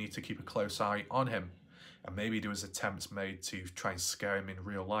 Maybe we need to keep a close eye on him. And maybe there was attempts made to try and scare him in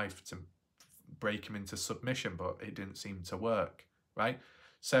real life, to break him into submission, but it didn't seem to work, right?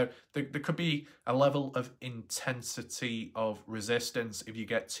 So there could be a level of intensity of resistance if you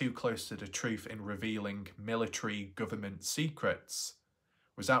get too close to the truth in revealing military government secrets.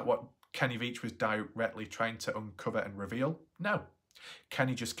 Was that what Kenny Veach was directly trying to uncover and reveal? No.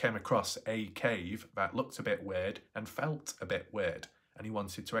 Kenny just came across a cave that looked a bit weird and felt a bit weird, and he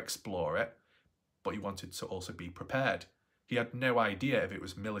wanted to explore it, but he wanted to also be prepared. He had no idea if it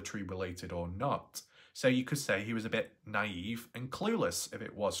was military related or not. So you could say he was a bit naive and clueless if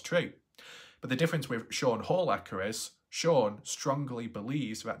it was true. But the difference with Sean Horlecker is Sean strongly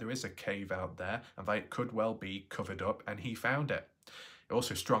believes that there is a cave out there and that it could well be covered up, and he found it. He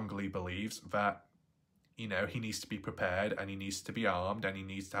also strongly believes that, you know, he needs to be prepared and he needs to be armed and he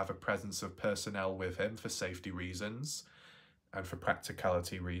needs to have a presence of personnel with him for safety reasons and for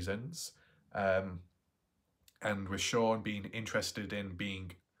practicality reasons. And with Sean being interested in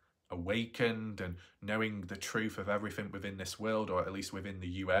being awakened and knowing the truth of everything within this world, or at least within the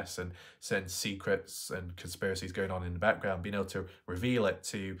US, and certain secrets and conspiracies going on in the background, being able to reveal it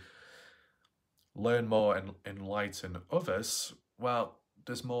to learn more and enlighten others, well,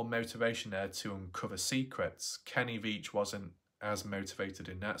 there's more motivation there to uncover secrets. Kenny Veach wasn't as motivated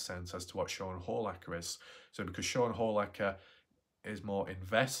in that sense as to what Sean Horlecker is. So because Sean Horlecker is more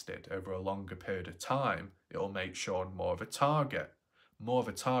invested over a longer period of time, it'll make Sean more of a target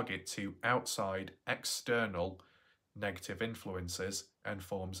to outside, external negative influences and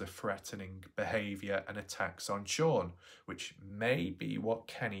forms of threatening behaviour and attacks on Sean, which may be what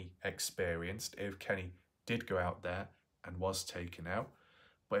Kenny experienced if Kenny did go out there and was taken out.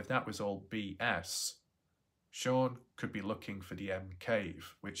 But if that was all BS, Sean could be looking for the M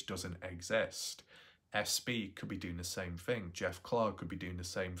cave, which doesn't exist. SB could be doing the same thing. Jeff Clark could be doing the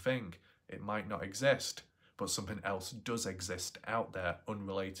same thing. It might not exist, but something else does exist out there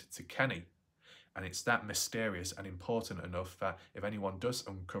unrelated to Kenny. And it's that mysterious and important enough that if anyone does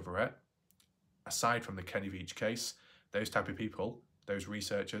uncover it, aside from the Kenny Veach case, those type of people, those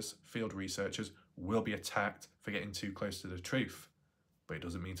researchers, field researchers, will be attacked for getting too close to the truth. But it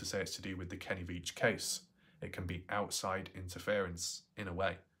doesn't mean to say it's to do with the Kenny Veach case. It can be outside interference in a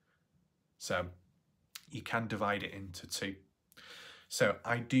way. So you can divide it into two. So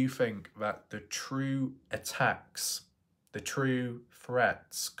I do think that the true attacks, the true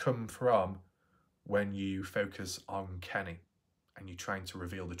threats come from when you focus on Kenny and you're trying to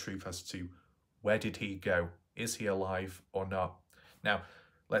reveal the truth as to where did he go? Is he alive or not? Now,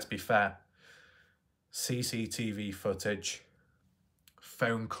 let's be fair. CCTV footage,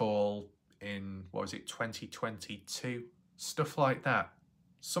 phone call in, 2022? Stuff like that.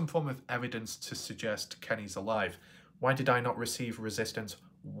 Some form of evidence to suggest Kenny's alive. Why did I not receive resistance?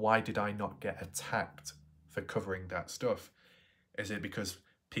 Why did I not get attacked for covering that stuff? Is it because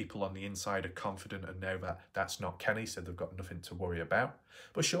people on the inside are confident and know that that's not Kenny, so they've got nothing to worry about?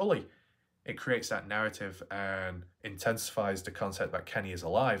 But surely it creates that narrative and intensifies the concept that Kenny is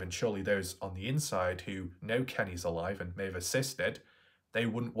alive, and surely those on the inside who know Kenny's alive and may have assisted, they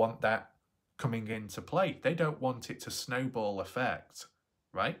wouldn't want that coming into play. They don't want it to snowball effect,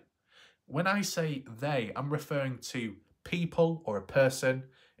 right? When I say they, I'm referring to people or a person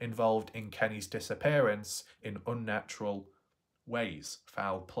involved in Kenny's disappearance in unnatural ways,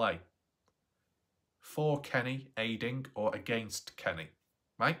 foul play. For Kenny, aiding, or against Kenny,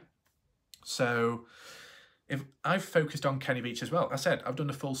 right? So if I've focused on Kenny Veach as well, I said I've done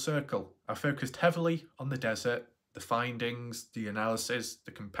a full circle. I've focused heavily on the desert, the findings, the analysis,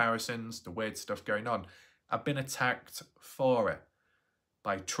 the comparisons, the weird stuff going on. I've been attacked for it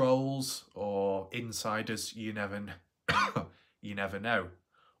by trolls or insiders, you never know,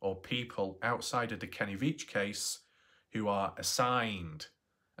 or people outside of the Kenny Veach case who are assigned,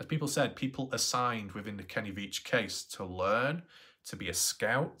 as people said, people assigned within the Kenny Veach case to learn, to be a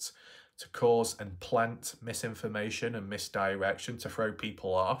scout, to cause and plant misinformation and misdirection, to throw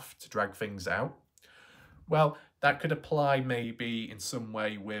people off, to drag things out. Well, that could apply maybe in some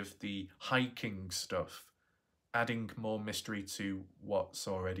way with the hiking stuff, adding more mystery to what's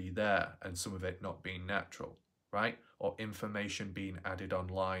already there and some of it not being natural, right? Or information being added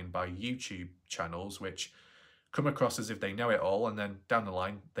online by YouTube channels which come across as if they know it all and then down the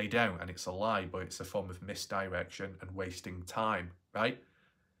line they don't, and it's a lie, but it's a form of misdirection and wasting time, right?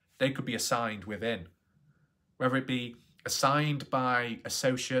 They could be assigned within, whether it be assigned by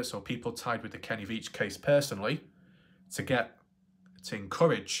associates or people tied with the Kenny Veach case personally to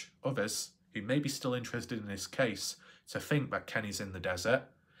encourage others who may be still interested in this case to think that Kenny's in the desert,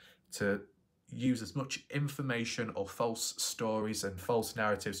 to use as much information or false stories and false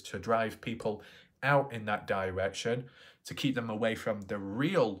narratives to drive people out in that direction, to keep them away from the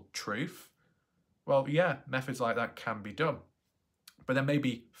real truth. Well, yeah, methods like that can be done. But then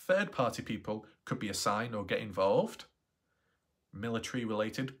maybe third-party people could be assigned or get involved,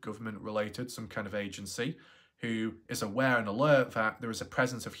 military-related, government-related, some kind of agency, who is aware and alert that there is a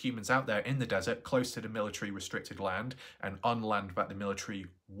presence of humans out there in the desert, close to the military-restricted land, and on land that the military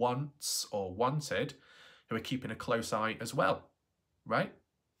wants or wanted, who are keeping a close eye as well, right?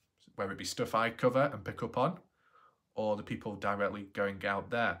 Whether it be stuff I cover and pick up on, or the people directly going out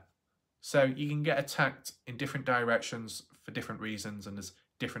there. So you can get attacked in different directions for different reasons, and there's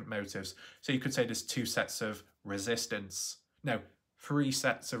different motives. So you could say there's 2 sets of resistance. No, 3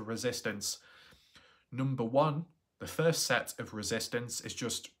 sets of resistance. Number 1, the first set of resistance is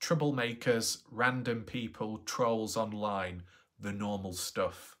just troublemakers, random people, trolls online, the normal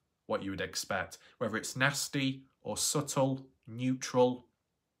stuff, what you would expect. Whether it's nasty or subtle, neutral,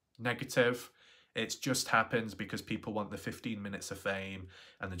 negative, it just happens because people want the 15 minutes of fame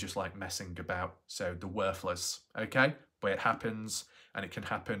and they're just like messing about. So they're worthless, okay? But it happens, and it can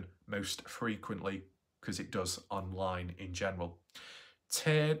happen most frequently because it does online in general.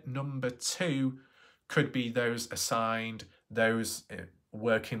 Tier number 2 could be those assigned, those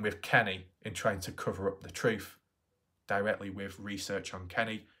working with Kenny in trying to cover up the truth. Directly with research on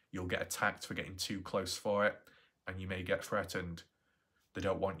Kenny, you'll get attacked for getting too close for it, and you may get threatened. They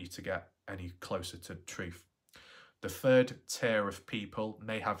don't want you to get any closer to truth. The third tier of people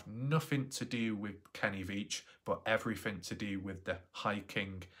may have nothing to do with Kenny Veach, but everything to do with the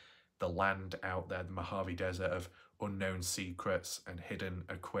hiking, the land out there, the Mojave Desert of unknown secrets and hidden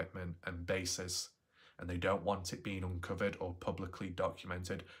equipment and bases. and they don't want it being uncovered or publicly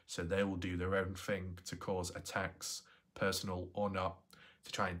documented, so they will do their own thing to cause attacks, personal or not,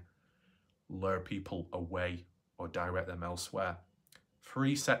 to try and lure people away or direct them elsewhere.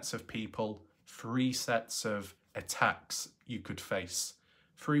 3 sets of people, 3 sets of attacks you could face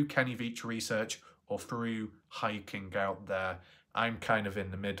through Kenny Veach research or through hiking out there. I'm kind of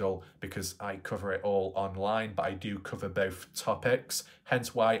in the middle because I cover it all online, but I do cover both topics,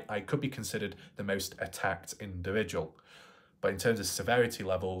 hence why I could be considered the most attacked individual. But in terms of severity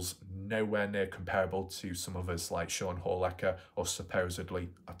levels, nowhere near comparable to some others like Sean Horlecker or supposedly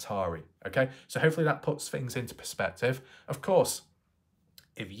Atari. Okay, so hopefully that puts things into perspective. Of course,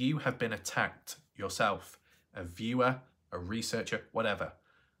 if you have been attacked yourself, a viewer, a researcher, whatever,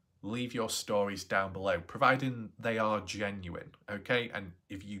 leave your stories down below, providing they are genuine, okay? And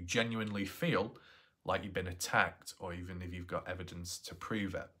if you genuinely feel like you've been attacked, or even if you've got evidence to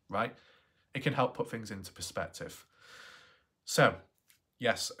prove it, right? It can help put things into perspective. So,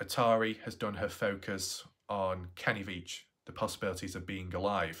 yes, Atari has done her focus on Kenny Veach, the possibilities of being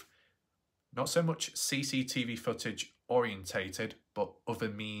alive. Not so much CCTV footage orientated, but other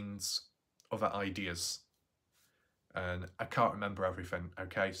means, other ideas. And I can't remember everything,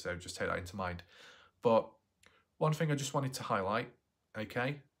 okay, so just take that into mind. But one thing I just wanted to highlight,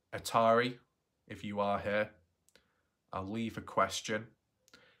 okay, Atari, if you are here, I'll leave a question.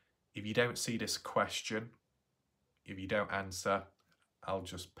 If you don't see this question, if you don't answer, I'll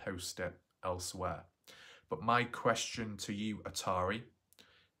just post it elsewhere. But my question to you, Atari,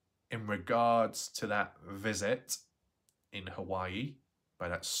 in regards to that visit in Hawaii by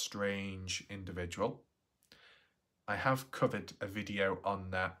that strange individual, I have covered a video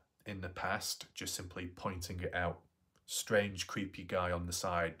on that in the past, just simply pointing it out. Strange, creepy guy on the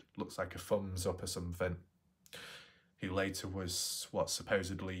side, looks like a thumbs up or something, who later was,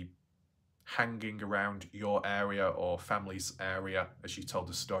 supposedly hanging around your area or family's area, as you told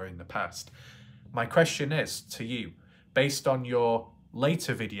the story in the past. My question is to you, based on your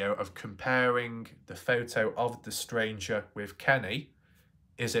later video of comparing the photo of the stranger with Kenny,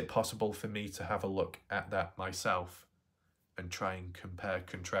 is it possible for me to have a look at that myself and try and compare,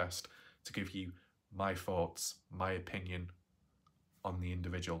 contrast, to give you my thoughts, my opinion on the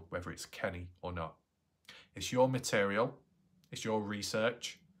individual, whether it's Kenny or not? It's your material, it's your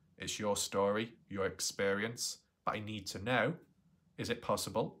research, it's your story, your experience, but I need to know, is it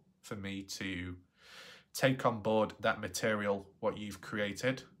possible for me to take on board that material, what you've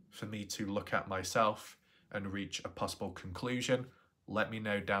created, for me to look at myself and reach a possible conclusion? Let me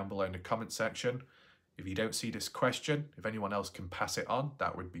know down below in the comment section. If you don't see this question, if anyone else can pass it on,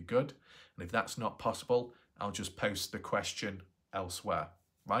 that would be good. And if that's not possible, I'll just post the question elsewhere,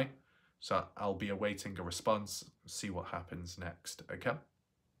 right? So I'll be awaiting a response, see what happens next, okay?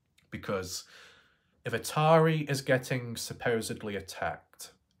 Because if Atari is getting supposedly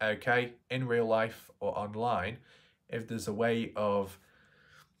attacked, okay, in real life or online, if there's a way of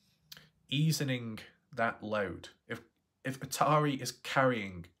easing that load, if Atari is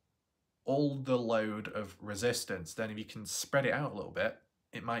carrying all the load of resistance, then if you can spread it out a little bit,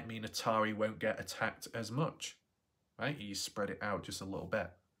 it might mean Atari won't get attacked as much, right? You spread it out just a little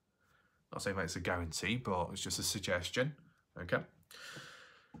bit. Not saying that it's a guarantee, but it's just a suggestion, okay?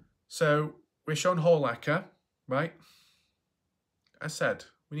 So, with Sean Horlecker, right? I said,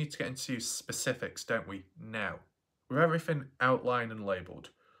 we need to get into specifics, don't we? Now, with everything outlined and labelled,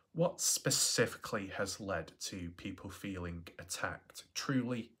 what specifically has led to people feeling attacked,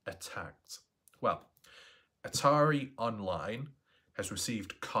 truly attacked? Well, Atari Online has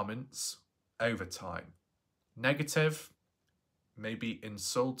received comments over time. Negative, maybe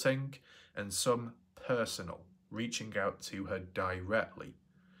insulting, and some personal, reaching out to her directly,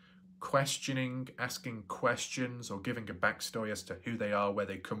 questioning, asking questions, or giving a backstory as to who they are, where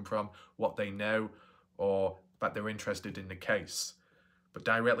they come from, what they know, or that they're interested in the case. But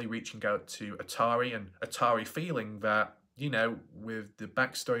directly reaching out to Atari, and Atari feeling that, you know, with the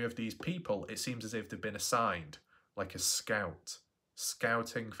backstory of these people, it seems as if they've been assigned, like a scout,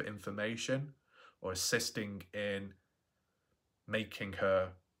 scouting for information or assisting in making her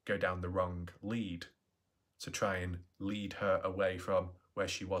go down the wrong lead to try and lead her away from where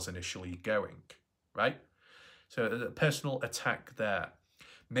she was initially going, right? So a personal attack there.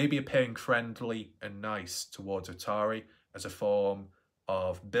 Maybe appearing friendly and nice towards Atari as a form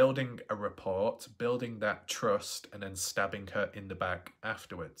of building a rapport, building that trust, and then stabbing her in the back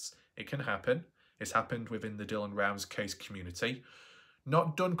afterwards. It can happen. It's happened within the Dylan Rounds case community.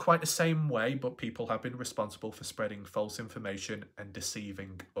 Not done quite the same way, but people have been responsible for spreading false information and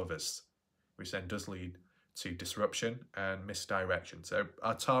deceiving others, which then does lead to disruption and misdirection. So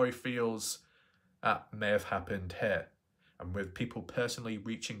Atari feels That may have happened here. And with people personally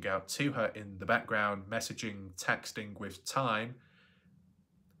reaching out to her in the background, messaging, texting with time,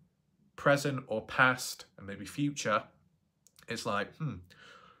 present or past, and maybe future, it's like,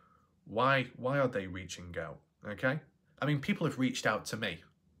 why are they reaching out? Okay? I mean, people have reached out to me.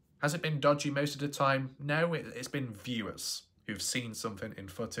 Has it been dodgy most of the time? No, it's been viewers who've seen something in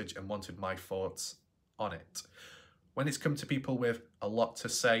footage and wanted my thoughts on it. When it's come to people with a lot to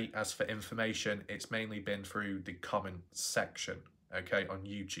say as for information, it's mainly been through the comment section, okay, on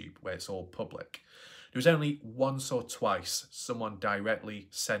YouTube, where it's all public. There was only once or twice someone directly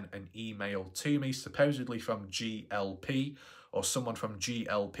sent an email to me, supposedly from GLP, or someone from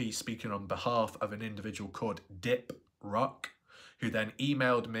GLP speaking on behalf of an individual called Dip Rock, who then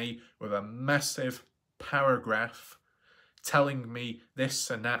emailed me with a massive paragraph telling me this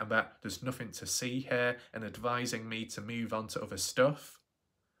and that and that, there's nothing to see here, and advising me to move on to other stuff.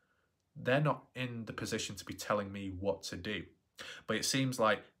 They're not in the position to be telling me what to do. But it seems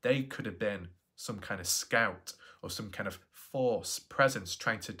like they could have been some kind of scout or some kind of force presence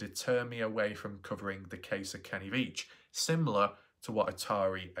trying to deter me away from covering the case of Kenny Veach, similar to what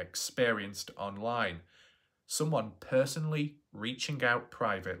Atari experienced online. Someone personally reaching out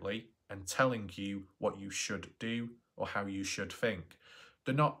privately and telling you what you should do or how you should think.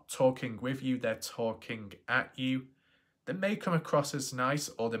 They're not talking with you, they're talking at you. They may come across as nice,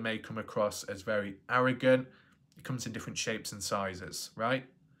 or they may come across as very arrogant. It comes in different shapes and sizes, right?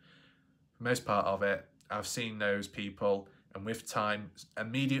 For most part of it, I've seen those people, and with time,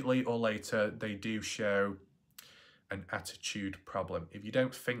 immediately or later, they do show an attitude problem. If you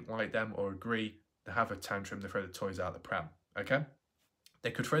don't think like them or agree, they have a tantrum, they throw the toys out the pram, okay? They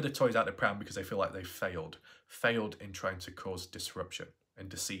could throw the toys out the pram because they feel like they've failed in trying to cause disruption and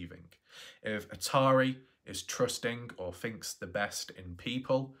deceiving. If Atari is trusting or thinks the best in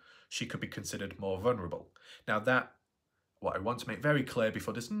people, she could be considered more vulnerable. Now that, what I want to make very clear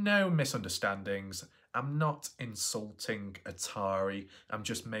before there's no misunderstandings, I'm not insulting Atari, I'm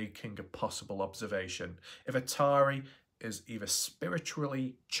just making a possible observation. If Atari is either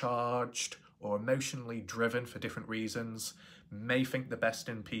spiritually charged or emotionally driven for different reasons, may think the best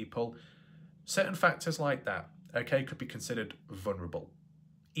in people, certain factors like that, okay, could be considered vulnerable.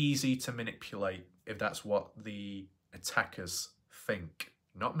 Easy to manipulate if that's what the attackers think.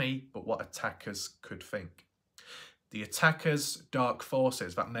 Not me, but what attackers could think. The attackers' dark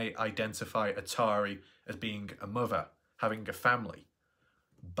forces that may identify Atari as being a mother, having a family,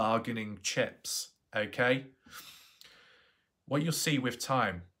 bargaining chips, okay? What you'll see with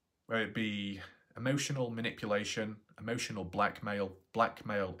time, whether it be emotional manipulation, emotional blackmail,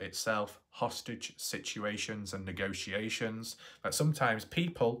 blackmail itself, hostage situations and negotiations, that sometimes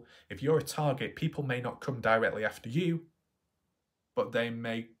people, if you're a target, people may not come directly after you, but they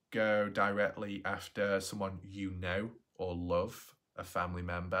may go directly after someone you know or love, a family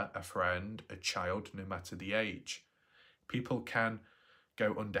member, a friend, a child, no matter the age. People can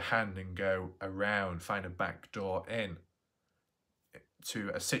go underhand and go around, find a back door in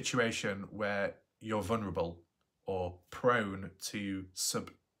to a situation where you're vulnerable or prone to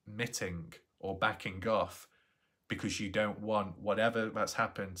submitting or backing off because you don't want whatever that's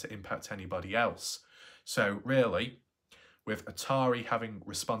happened to impact anybody else. So really, with Atari having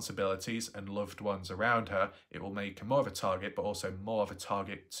responsibilities and loved ones around her, it will make her more of a target, but also more of a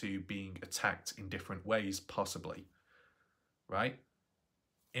target to being attacked in different ways, possibly, right?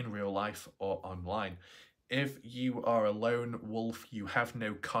 In real life or online. If you are a lone wolf, you have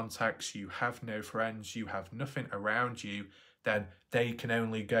no contacts, you have no friends, you have nothing around you, then they can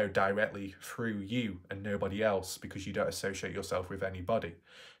only go directly through you and nobody else because you don't associate yourself with anybody.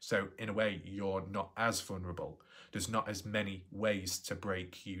 So in a way, you're not as vulnerable. There's not as many ways to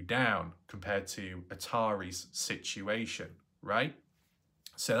break you down compared to Atari's situation, right?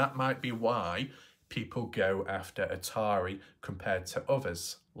 So that might be why people go after Atari compared to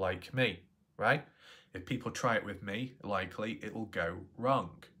others like me, right? If people try it with me, likely it will go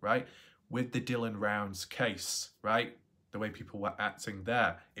wrong, right? With the Dylan Rounds case, right? The way people were acting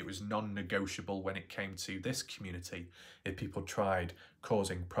there, it was non-negotiable when it came to this community. If people tried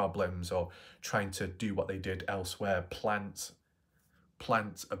causing problems or trying to do what they did elsewhere, plant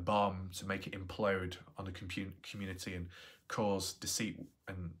a bomb to make it implode on the community and cause deceit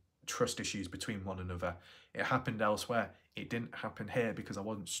and trust issues between one another. It happened elsewhere. It didn't happen here because I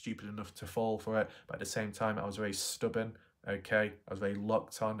wasn't stupid enough to fall for it, but at the same time I was very stubborn, okay? I was very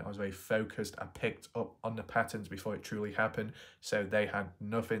locked on, I was very focused, I picked up on the patterns before it truly happened, so they had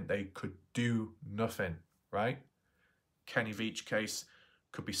nothing, they could do nothing, right? Kenny Veach case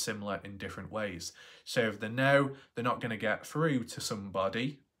could be similar in different ways. So if they know they're not going to get through to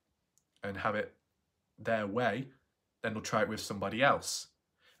somebody and have it their way, then they'll try it with somebody else.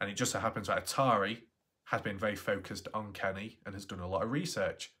 And it just so happens that Atari has been very focused on Kenny and has done a lot of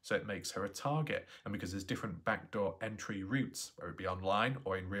research, so it makes her a target. And because there's different backdoor entry routes, whether it be online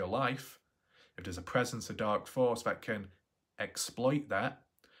or in real life, if there's a presence, a dark force that can exploit that,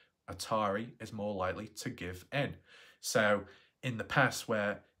 Atari is more likely to give in. So in the past,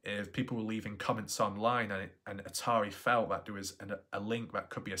 where if people were leaving comments online and Atari felt that there was a link that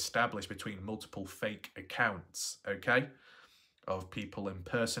could be established between multiple fake accounts, okay, of people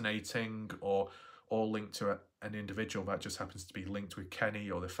impersonating or linked to an individual that just happens to be linked with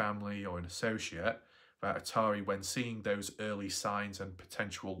Kenny or the family or an associate, that Atari, when seeing those early signs and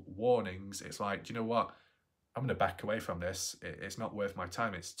potential warnings, it's like, do you know what? I'm going to back away from this. It's not worth my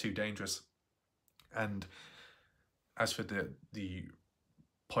time. It's too dangerous. And as for the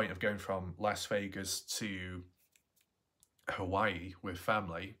point of going from Las Vegas to Hawaii with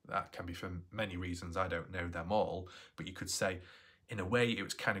family, that can be for many reasons. I don't know them all, but you could say in a way it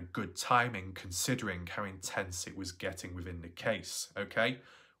was kind of good timing considering how intense it was getting within the case, okay?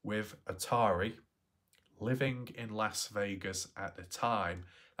 With Atari living in Las Vegas at the time,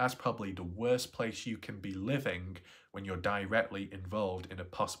 that's probably the worst place you can be living when you're directly involved in a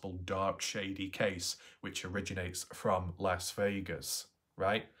possible dark, shady case which originates from Las Vegas,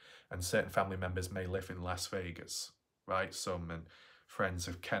 right? And certain family members may live in Las Vegas, right? Some and friends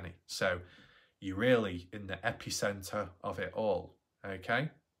of Kenny. So you're really in the epicenter of it all, okay?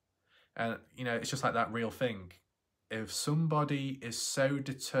 And, you know, it's just like that real thing. If somebody is so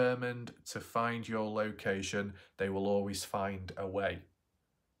determined to find your location, they will always find a way.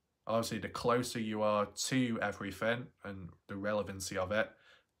 Obviously, the closer you are to everything and the relevancy of it,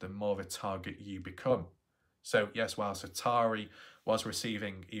 the more of a target you become. So yes, whilst Atari was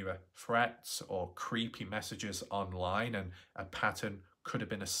receiving either threats or creepy messages online and a pattern could have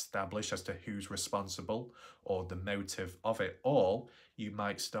been established as to who's responsible or the motive of it all, you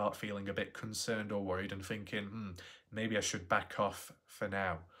might start feeling a bit concerned or worried and thinking, maybe I should back off for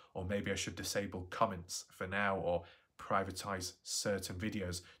now, or maybe I should disable comments for now, or privatize certain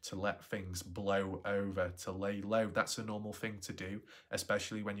videos to let things blow over, to lay low. That's a normal thing to do,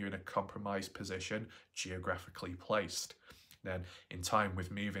 especially when you're in a compromised position, geographically placed. Then in time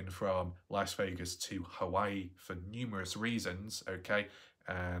with moving from Las Vegas to Hawaii for numerous reasons, okay,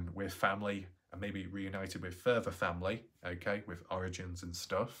 and with family and maybe reunited with further family, okay, with origins and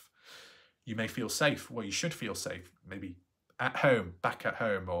stuff, you may feel safe. Well, you should feel safe, maybe at home, back at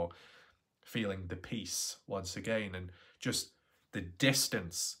home, or feeling the peace once again, and just the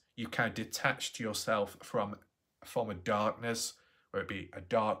distance. You kind of detached yourself from a form of darkness, whether it be a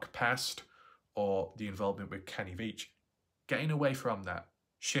dark past or the involvement with Kenny Veach. Getting away from that,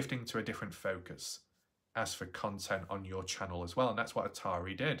 shifting to a different focus as for content on your channel as well. And that's what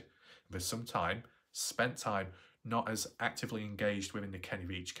Atari did. For some time, spent time not as actively engaged within the Kenny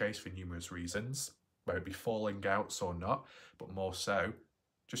Veach case for numerous reasons, whether it be falling outs or not, but more so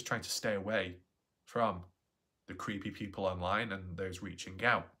just trying to stay away from the creepy people online and those reaching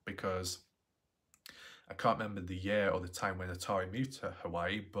out, because I can't remember the year or the time when Atari moved to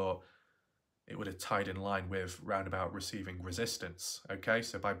Hawaii, but it would have tied in line with roundabout receiving resistance, okay?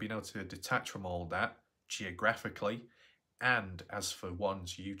 So by being able to detach from all that geographically, and as for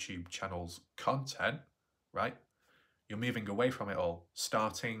one's YouTube channel's content, right, you're moving away from it all,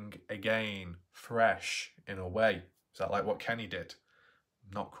 starting again, fresh in a way. Is that like what Kenny did?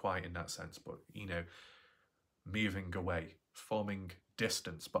 Not quite in that sense, but, you know, moving away, forming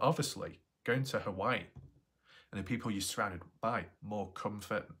distance. But obviously, going to Hawaii and the people you're surrounded by, more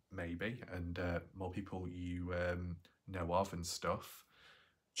comfort maybe, and more people you know of and stuff,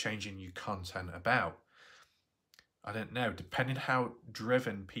 changing your content about. I don't know, depending how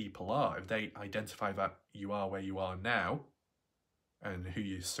driven people are, if they identify that you are where you are now and who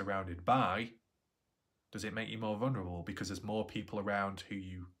you're surrounded by, does it make you more vulnerable because there's more people around who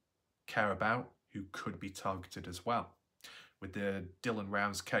you care about who could be targeted as well? With the Dylan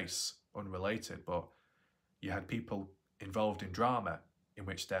Rounds case, unrelated, but you had people involved in drama in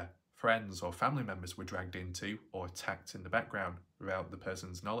which their friends or family members were dragged into or attacked in the background without the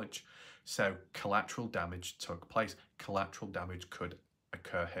person's knowledge. So collateral damage took place. Collateral damage could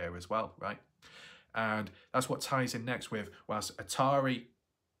occur here as well, right? And that's what ties in next with, whilst Atari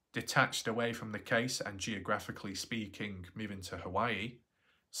detached away from the case and geographically speaking moving to Hawaii,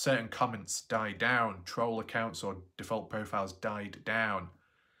 certain comments died down, troll accounts or default profiles died down,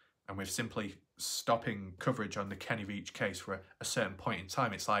 and with simply stopping coverage on the Kenny Veach case for a certain point in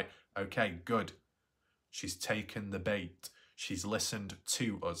time, it's like, okay, good, she's taken the bait, she's listened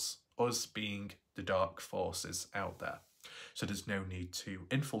to us being the dark forces out there, So there's no need to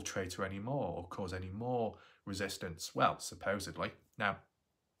infiltrate her anymore or cause any more resistance. Well, supposedly. Now,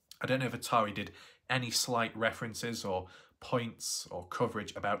 I don't know if Atari did any slight references or points or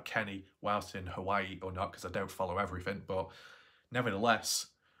coverage about Kenny whilst in Hawaii or not, because I don't follow everything, but nevertheless,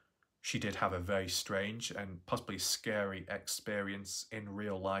 she did have a very strange and possibly scary experience in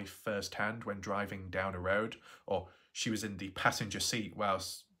real life firsthand when driving down a road, or she was in the passenger seat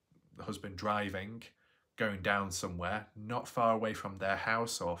whilst the husband driving, going down somewhere not far away from their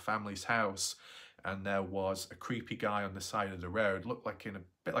house or family's house, and there was a creepy guy on the side of the road, looked like a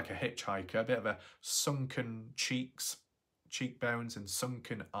bit like a hitchhiker, a bit of a sunken cheekbones and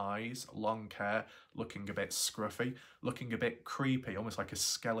sunken eyes, long hair, looking a bit scruffy, looking a bit creepy, almost like a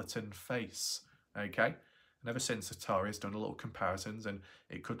skeleton face, okay? And ever since, Atari has done a little comparisons, and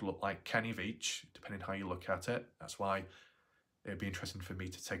it could look like Kenny Veach, depending how you look at it. That's why it'd be interesting for me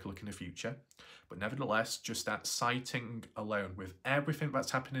to take a look in the future. But nevertheless, just that sighting alone, with everything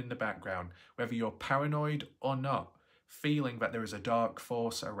that's happening in the background, whether you're paranoid or not, feeling that there is a dark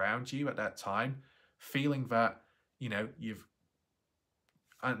force around you at that time, feeling that, you know, you've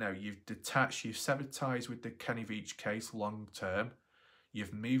detached, you've severed ties with the Kenny Veach case long term,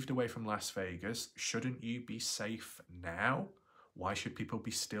 you've moved away from Las Vegas, shouldn't you be safe now? Why should people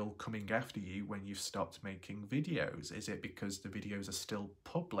be still coming after you when you've stopped making videos? Is it because the videos are still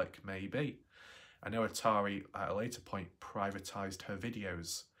public, maybe? I know Atari at a later point privatized her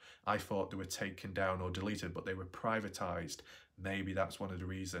videos. I thought they were taken down or deleted, but they were privatized. Maybe that's one of the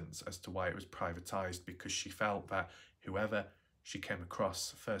reasons as to why it was privatized, because she felt that whoever she came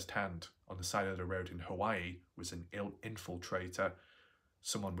across firsthand on the side of the road in Hawaii was an infiltrator,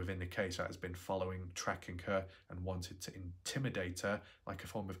 someone within the case that has been following, tracking her, and wanted to intimidate her, like a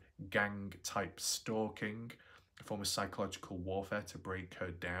form of gang-type stalking, a form of psychological warfare to break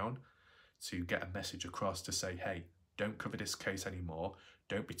her down, to get a message across to say, hey, don't cover this case anymore,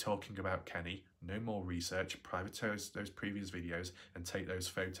 don't be talking about Kenny, no more research, privatize those previous videos and take those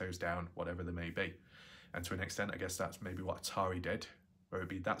photos down, whatever they may be. And to an extent, I guess that's maybe what Atari did, whether it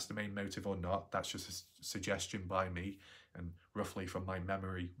be that's the main motive or not, that's just a suggestion by me and roughly from my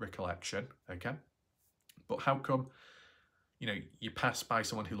memory recollection, okay? But how come, you know, you pass by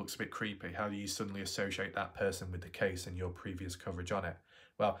someone who looks a bit creepy, how do you suddenly associate that person with the case and your previous coverage on it?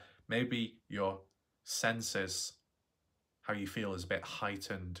 Well, maybe your senses, how you feel is a bit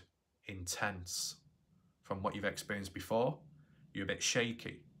heightened, intense from what you've experienced before. You're a bit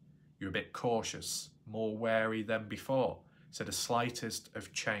shaky, you're a bit cautious, more wary than before. So the slightest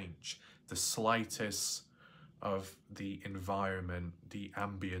of change, the slightest of the environment, the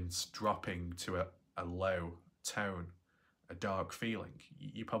ambience dropping to a low tone, a dark feeling,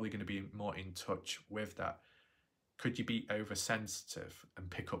 you're probably going to be more in touch with that. Could you be oversensitive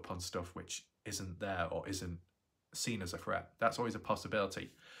and pick up on stuff which isn't there or isn't seen as a threat? That's always a possibility.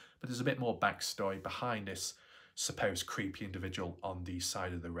 But there's a bit more backstory behind this supposed creepy individual on the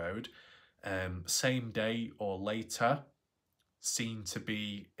side of the road. Same day or later, seen to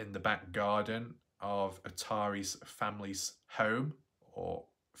be in the back garden of Atari's family's home or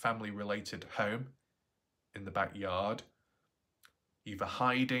family-related home in the backyard, either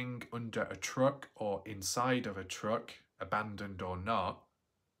hiding under a truck or inside of a truck, abandoned or not,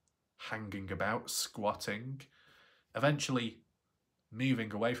 hanging about, squatting, eventually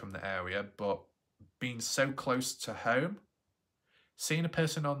moving away from the area, but being so close to home. Seeing a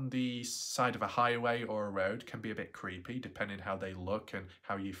person on the side of a highway or a road can be a bit creepy, depending how they look and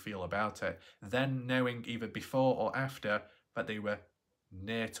how you feel about it. Then knowing either before or after that they were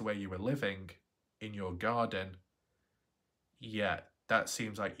near to where you were living, in your garden, yeah, that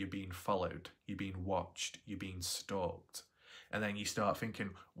seems like you're being followed, you're being watched, you're being stalked. And then you start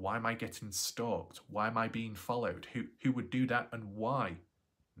thinking, why am I getting stalked? Why am I being followed? Who would do that and why?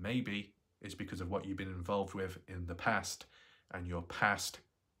 Maybe it's because of what you've been involved with in the past, and your past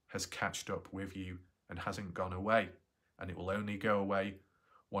has catched up with you and hasn't gone away. And it will only go away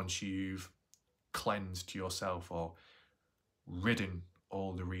once you've cleansed yourself or ridden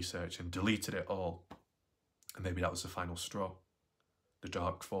all the research and deleted it all. And maybe that was the final straw. The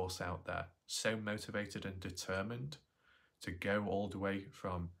dark force out there, so motivated and determined to go all the way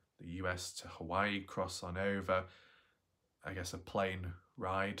from the US to Hawaii, cross on over, I guess a plane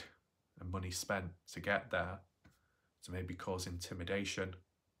ride and money spent to get there, to maybe cause intimidation,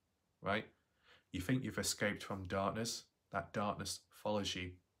 right? You think you've escaped from darkness, that darkness follows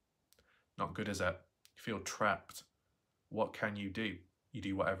you. Not good, is it? You feel trapped. What can you do? You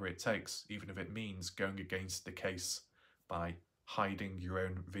do whatever it takes, even if it means going against the case by hiding your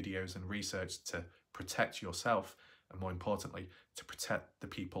own videos and research to protect yourself, and more importantly, to protect the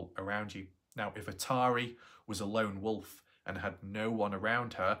people around you. Now, if Atari was a lone wolf and had no one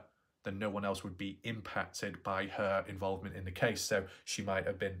around her, then no one else would be impacted by her involvement in the case. So she might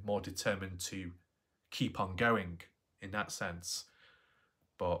have been more determined to keep on going in that sense.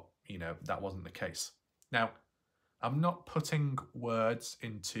 But, you know, that wasn't the case. Now, I'm not putting words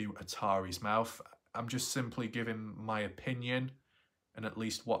into Atari's mouth. I'm just simply giving my opinion and at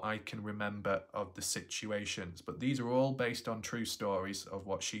least what I can remember of the situations. But these are all based on true stories of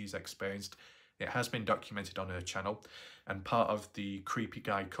what she's experienced. It has been documented on her channel, and part of the Creepy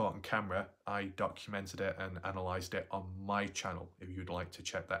Guy Caught on Camera, I documented it and analysed it on my channel. If you'd like to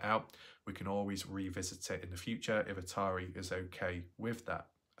check that out, we can always revisit it in the future if Atari is okay with that,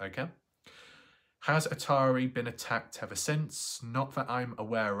 okay? Has Atari been attacked ever since? Not that I'm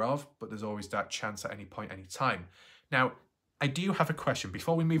aware of, but there's always that chance at any point, any time. Now, I do have a question.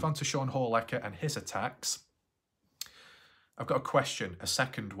 Before we move on to Sean Horlecker and his attacks, I've got a question, a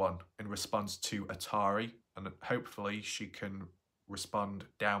second one, in response to Atari, and hopefully she can respond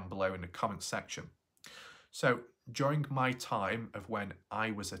down below in the comment section. So, during my time of when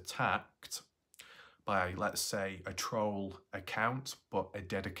I was attacked by, let's say, a troll account, but a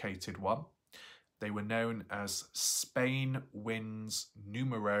dedicated one, they were known as Spain Wins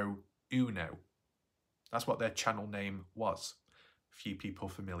Numero Uno. That's what their channel name was. Few people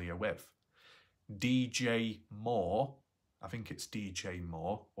familiar with. DJ Moore, I think it's DJ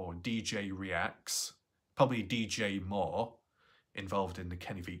Moore, or DJ Reacts, probably DJ Moore, involved in the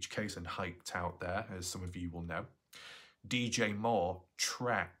Kenny Veach case and hyped out there, as some of you will know. DJ Moore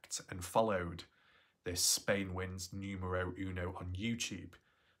tracked and followed this Spain Wins Numero Uno on YouTube,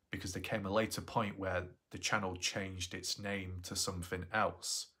 because there came a later point where the channel changed its name to something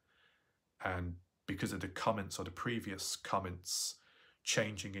else. And because of the comments or the previous comments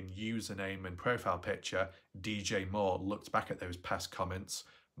changing in username and profile picture, DJ Moore looked back at those past comments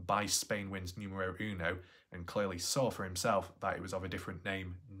by Spain Wins Numero Uno and clearly saw for himself that it was of a different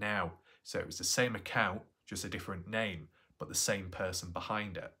name now. So it was the same account, just a different name, but the same person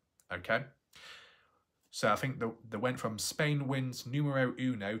behind it, okay? So I think they went from Spain Wins Numero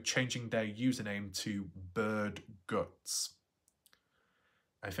Uno, changing their username to Bird Guts.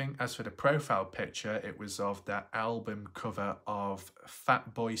 I think as for the profile picture, it was of that album cover of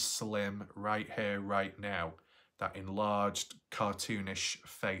Fatboy Slim, Right Here, Right Now. That enlarged, cartoonish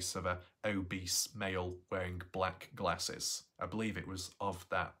face of a obese male wearing black glasses. I believe it was of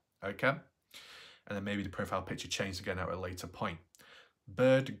that, okay? And then maybe the profile picture changed again at a later point.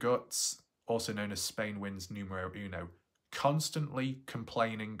 Bird Guts, also known as Spain Wins Numero Uno, constantly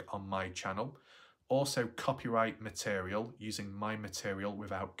complaining on my channel. Also copyright material, using my material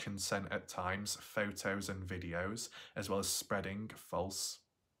without consent at times, photos and videos, as well as spreading false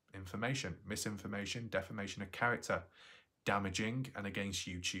information, misinformation, defamation of character, damaging and against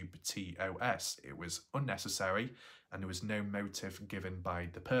YouTube TOS. It was unnecessary and there was no motive given by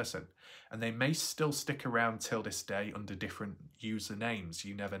the person. And they may still stick around till this day under different usernames,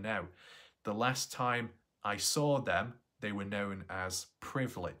 you never know. The last time I saw them, they were known as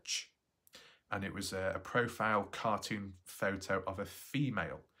Privilege. And it was a profile cartoon photo of a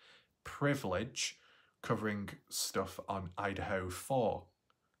female. Privilege, covering stuff on Idaho 4,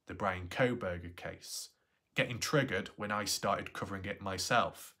 the Brian Kohberger case. Getting triggered when I started covering it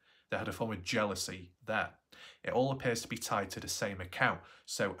myself. They had a form of jealousy there. It all appears to be tied to the same account.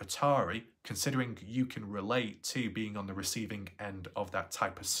 So Atari, considering you can relate to being on the receiving end of that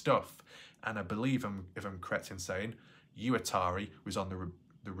type of stuff, and I believe, if I'm correct in saying, you, Atari, was on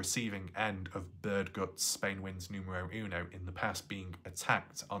the receiving end of Bird Guts Spain Wins Numero Uno in the past being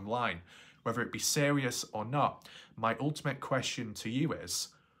attacked online. Whether it be serious or not, my ultimate question to you is,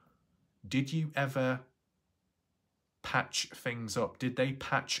 did you ever patch things up? Did they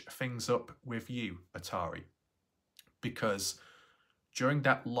patch things up with you, Atari? Because during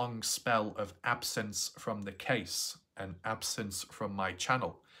that long spell of absence from the case and absence from my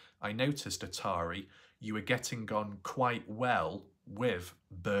channel, I noticed, Atari, you were getting on quite well with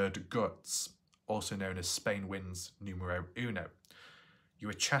Bird Guts, also known as Spain Wins Numero Uno. You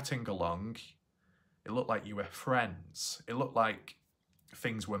were chatting along. It looked like you were friends. It looked like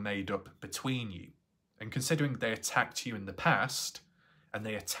things were made up between you. And considering they attacked you in the past, and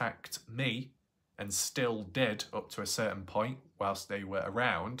they attacked me, and still did up to a certain point whilst they were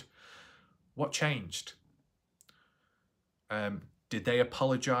around, what changed? Did they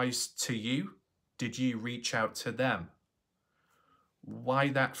apologise to you? Did you reach out to them? Why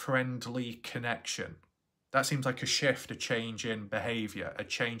that friendly connection? That seems like a shift, a change in behaviour, a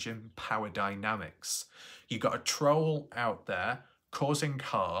change in power dynamics. You got a troll out there causing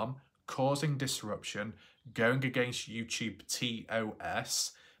harm, causing disruption, going against YouTube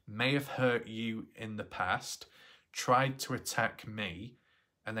TOS, may have hurt you in the past, tried to attack me,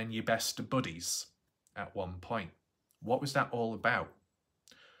 and then you're best buddies at one point. What was that all about?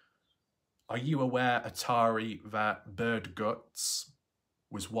 Are you aware, Atari, that Bird Guts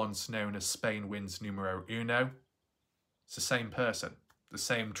was once known as Spain Wins Numero Uno? It's the same person, the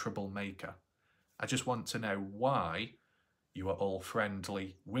same troublemaker. I just want to know why you are all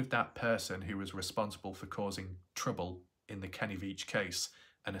friendly with that person who was responsible for causing trouble in the Kenny Veach case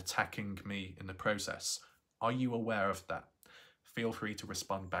and attacking me in the process. Are you aware of that? Feel free to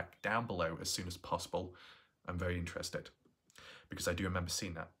respond back down below as soon as possible. I'm very interested because I do remember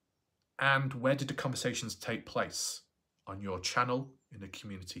seeing that. And where did the conversations take place? On your channel in the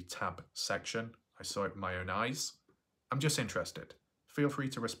community tab section. I saw it with my own eyes. I'm just interested. Feel free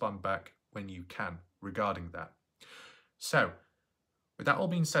to respond back when you can regarding that. So, with that all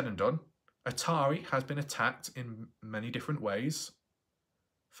being said and done, Atari has been attacked in many different ways.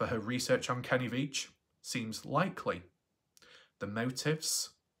 For her research on Kenny Veach seems likely. The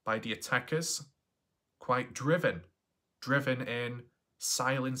motives by the attackers, quite driven in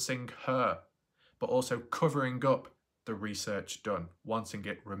silencing her, but also covering up the research done, wanting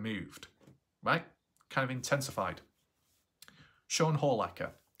it removed, right? Kind of intensified. Sean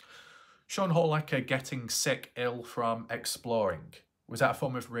Horlacher. Sean Horlacher getting sick, ill from exploring. Was that a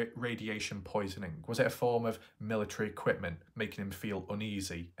form of radiation poisoning? Was it a form of military equipment making him feel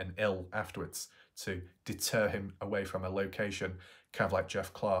uneasy and ill afterwards to deter him away from a location, kind of like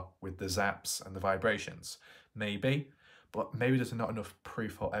Jeff Clark with the zaps and the vibrations? Maybe, but maybe there's not enough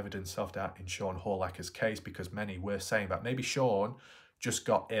proof or evidence of that in Sean Horlacher's case, because many were saying that maybe Sean just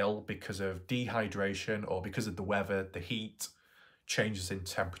got ill because of dehydration or because of the weather, the heat, changes in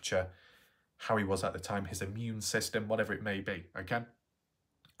temperature, how he was at the time, his immune system, whatever it may be, okay?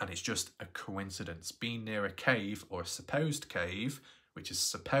 And it's just a coincidence. Being near a cave, or a supposed cave, which is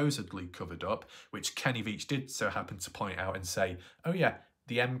supposedly covered up, which Kenny Veach did so happen to point out and say, oh yeah,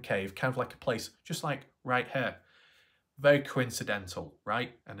 the M cave, kind of like a place just like right here. Very coincidental,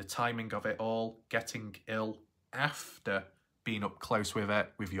 right? And the timing of it all, getting ill after being up close with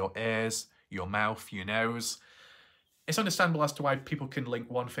it, with your ears, your mouth, your nose. It's understandable as to why people can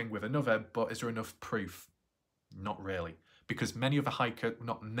link one thing with another, but is there enough proof? Not really. Because many other hikers,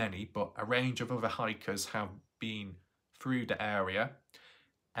 not many, but a range of other hikers have been through the area.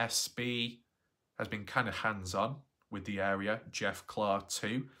 SB has been kind of hands-on with the area. Jeff Clark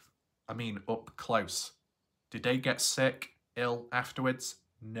too. I mean, up close. Did they get sick, ill afterwards?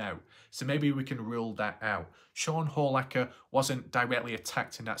 No. So maybe we can rule that out. Sean Horlacher wasn't directly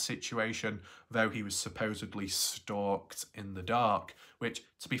attacked in that situation, though he was supposedly stalked in the dark, which,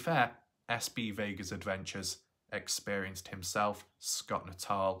 to be fair, SB Vegas Adventures experienced himself, Scott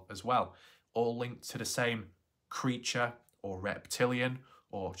Natal as well, all linked to the same creature or reptilian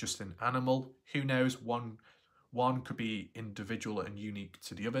or just an animal. Who knows? One could be individual and unique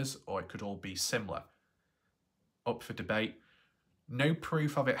to the others, or it could all be similar. Up for debate. No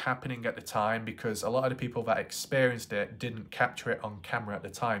proof of it happening at the time, because a lot of the people that experienced it didn't capture it on camera at the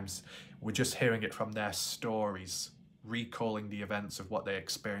times. We're just hearing it from their stories, recalling the events of what they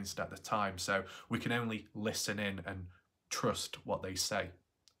experienced at the time. So we can only listen in and trust what they say,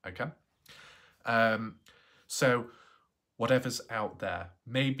 okay? So whatever's out there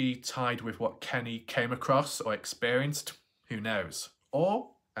may be tied with what Kenny came across or experienced, who knows? Or,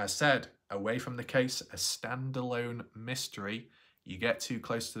 as said, away from the case, a standalone mystery. You get too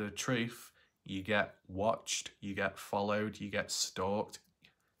close to the truth, you get watched, you get followed, you get stalked,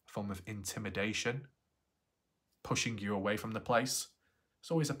 a form of intimidation, pushing you away from the place.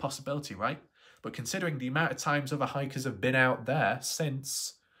 It's always a possibility, right? But considering the amount of times other hikers have been out there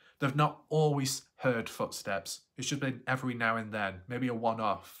since, they've not always heard footsteps. It's just been every now and then, maybe a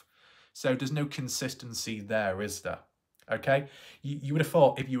one-off. So there's no consistency there, is there? Okay? You would have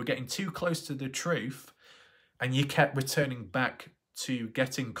thought if you were getting too close to the truth and you kept returning back to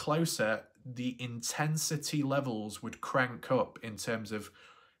getting closer, the intensity levels would crank up in terms of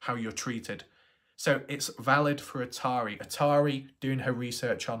how you're treated. So it's valid for Atari. Atari doing her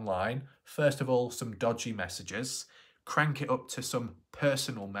research online, first of all, some dodgy messages, crank it up to some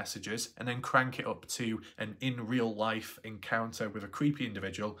personal messages, and then crank it up to an in real life encounter with a creepy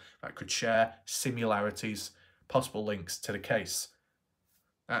individual that could share similarities, possible links to the case.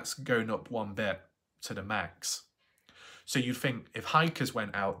 That's going up one bit to the max. So you'd think if hikers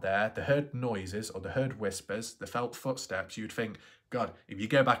went out there, they heard noises or they heard whispers, they felt footsteps, you'd think, God, if you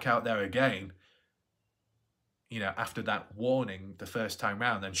go back out there again, you know, after that warning the first time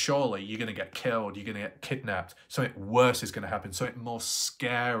round, then surely you're going to get killed, you're going to get kidnapped, something worse is going to happen, something more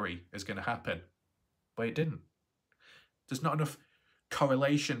scary is going to happen. But it didn't. There's not enough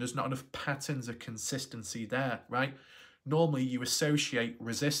correlation, there's not enough patterns of consistency there, right? Normally you associate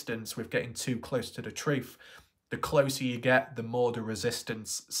resistance with getting too close to the truth. The closer you get, the more the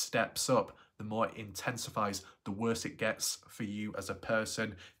resistance steps up, the more it intensifies, the worse it gets for you as a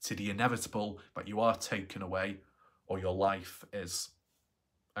person, to the inevitable that you are taken away or your life is.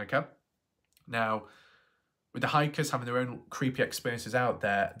 Okay? Now, with the hikers having their own creepy experiences out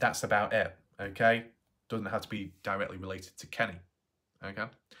there, that's about it. Okay? Doesn't have to be directly related to Kenny. Okay?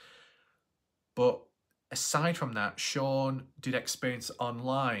 But aside from that, Sean did experience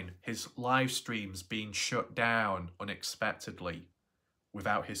online his live streams being shut down unexpectedly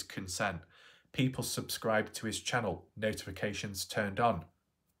without his consent. People subscribed to his channel, notifications turned on.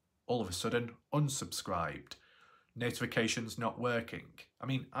 All of a sudden, unsubscribed. Notifications not working. I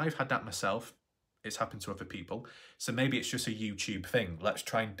mean, I've had that myself. It's happened to other people. So maybe it's just a YouTube thing. Let's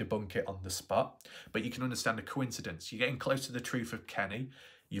try and debunk it on the spot. But you can understand the coincidence. You're getting close to the truth of Kenny.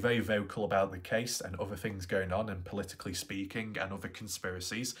 You're very vocal about the case and other things going on, and politically speaking, and other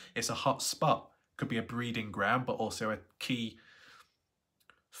conspiracies. It's a hot spot. Could be a breeding ground, but also a key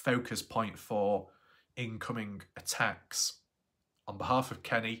focus point for incoming attacks on behalf of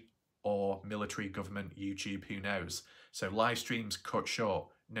Kenny or military, government, YouTube, who knows. So live streams cut short,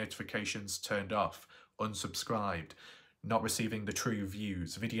 notifications turned off, unsubscribed, not receiving the true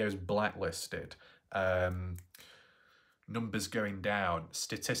views, videos blacklisted, numbers going down,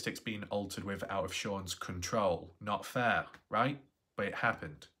 statistics being altered with out of Sean's control. Not fair, right? But it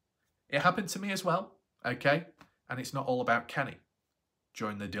happened. It happened to me as well, okay? And it's not all about Kenny.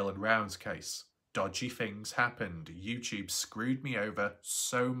 During the Dylan Rounds case, dodgy things happened. YouTube screwed me over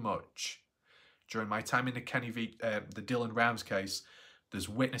so much. During my time in the the Dylan Rounds case, there's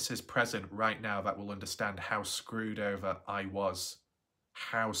witnesses present right now that will understand how screwed over I was.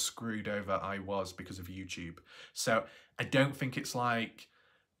 How screwed over I was because of YouTube. So I don't think it's like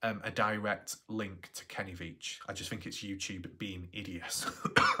a direct link to Kenny Veach. I just think it's YouTube being idiots.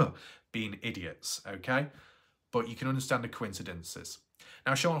 Being idiots, okay? But you can understand the coincidences.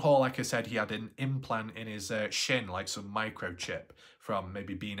 Now, Sean Hall, like I said, he had an implant in his shin, like some microchip from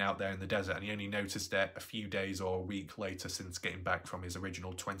maybe being out there in the desert, and he only noticed it a few days or a week later since getting back from his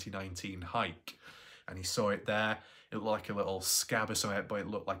original 2019 hike. And he saw it there. It looked like a little scab or something, but it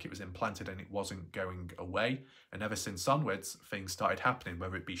looked like it was implanted and it wasn't going away. And ever since onwards, things started happening,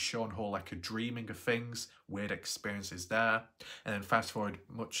 whether it be Sean Hall like a dreaming of things, weird experiences there. And then fast forward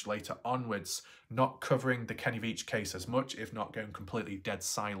much later onwards, not covering the Kenny Veach case as much, if not going completely dead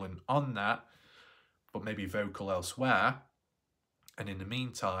silent on that, but maybe vocal elsewhere. And in the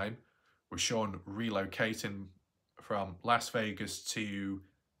meantime, with Sean relocating from Las Vegas to,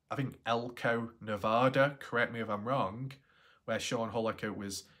 I think, Elko, Nevada, correct me if I'm wrong, where Sean Holliker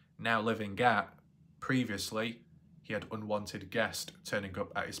was now living at. Previously, he had unwanted guests turning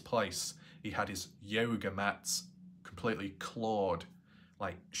up at his place. He had his yoga mats completely clawed,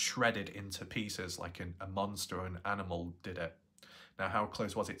 like shredded into pieces like a monster or an animal did it. Now, how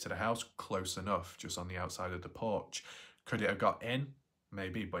close was it to the house? Close enough, just on the outside of the porch. Could it have got in?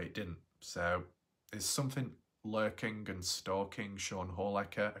 Maybe, but it didn't. So there's something lurking and stalking Sean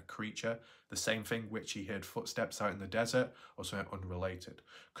Horlecker, a creature, the same thing which he heard footsteps out in the desert, or something unrelated.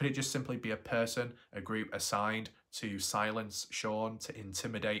 Could it just simply be a person, a group assigned to silence Sean, to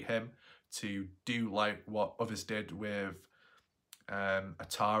intimidate him, to do like what others did with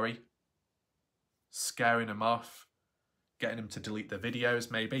Atari, scaring him off, getting him to delete the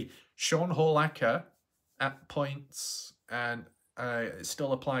videos maybe? Sean Horlecker, at points, and it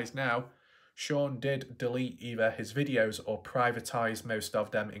still applies now, Sean did delete either his videos or privatise most of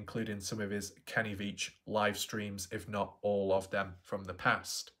them, including some of his Kenny Veach live streams, if not all of them from the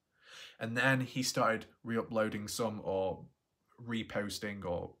past. And then he started re-uploading some or reposting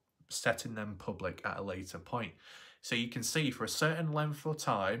or setting them public at a later point. So you can see for a certain length of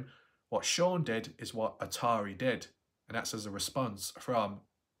time, what Sean did is what Atari did. And that's as a response from,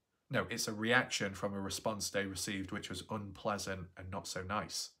 no, it's a reaction from a response they received, which was unpleasant and not so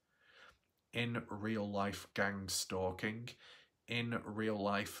nice. In real life gang stalking, in real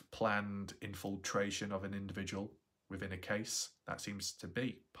life planned infiltration of an individual within a case, that seems to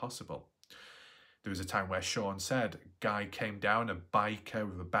be possible. There was a time where Sean said, guy came down, a biker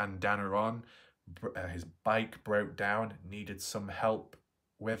with a bandana on, his bike broke down, needed some help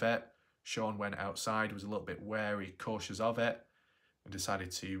with it. Sean went outside, was a little bit wary, cautious of it, and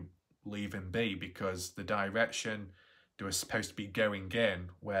decided to leave him be because the direction they were supposed to be going in,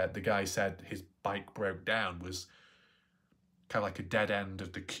 where the guy said his bike broke down, was kind of like a dead end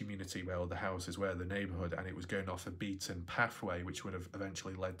of the community where all the houses were, the neighbourhood, and it was going off a beaten pathway, which would have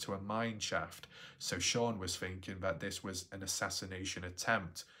eventually led to a mine shaft. So Sean was thinking that this was an assassination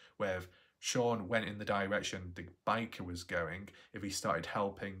attempt, where if Sean went in the direction the biker was going, if he started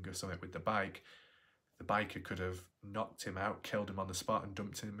helping or something with the biker could have knocked him out, killed him on the spot, and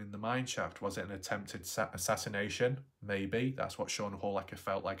dumped him in the mine shaft. Was it an attempted assassination? Maybe. That's what Sean Horlacher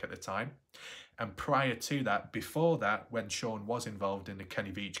felt like at the time. And prior to that, before that, when Sean was involved in the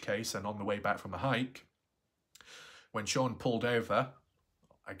Kenny Veach case and on the way back from a hike, when Sean pulled over,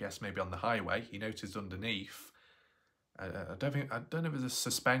 I guess maybe on the highway, he noticed underneath, I don't know if it was a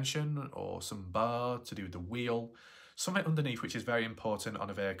suspension or some bar to do with the wheel. Something underneath, which is very important on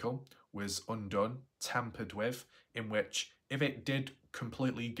a vehicle, was undone, tampered with, in which if it did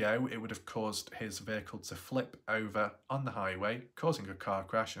completely go, it would have caused his vehicle to flip over on the highway, causing a car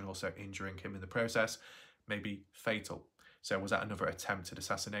crash and also injuring him in the process, maybe fatal. So was that another attempted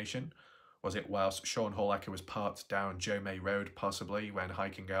assassination? Was it whilst Sean Horlacher was parked down Joe May Road, possibly, when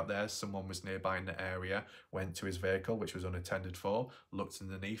hiking out there, someone was nearby in the area, went to his vehicle, which was unattended for, looked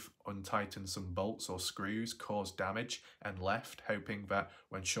underneath, untightened some bolts or screws, caused damage, and left, hoping that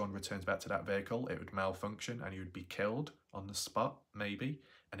when Sean returns back to that vehicle, it would malfunction and he would be killed on the spot, maybe,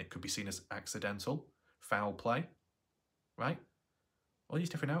 and it could be seen as accidental, foul play, right? All these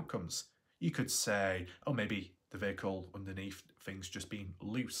different outcomes. You could say, oh, maybe the vehicle underneath, things just being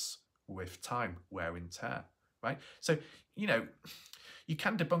loose, with time, wear and tear, right? So, you know, you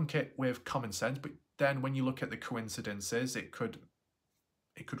can debunk it with common sense, but then when you look at the coincidences, it could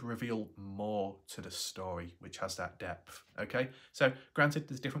reveal more to the story, which has that depth, okay? So, granted,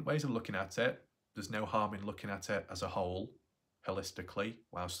 there's different ways of looking at it. There's no harm in looking at it as a whole, holistically,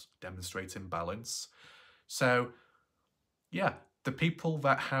 whilst demonstrating balance. So, yeah, the people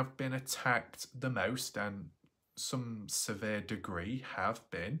that have been attacked the most, and some severe degree, have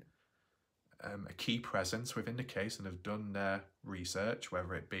been a key presence within the case and have done their research,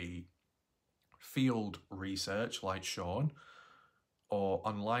 whether it be field research like Sean or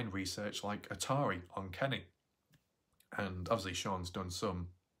online research like Atari on Kenny. And obviously Sean's done some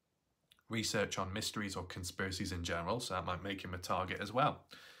research on mysteries or conspiracies in general, so that might make him a target as well.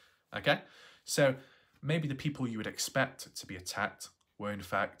 Okay, so maybe the people you would expect to be attacked were in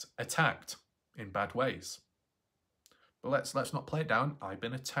fact attacked in bad ways. But let's not play it down. I've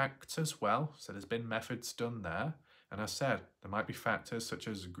been attacked as well, so there's been methods done there. And as I said, there might be factors such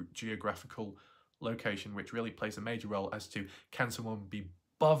as geographical location, which really plays a major role as to can someone be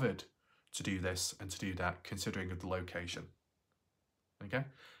bothered to do this and to do that, considering the location. Okay?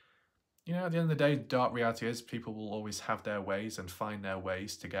 You know, at the end of the day, the dark reality is people will always have their ways and find their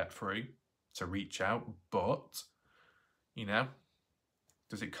ways to get through, to reach out. But, you know,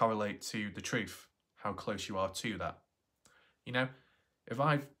 does it correlate to the truth? How close you are to that? You know, if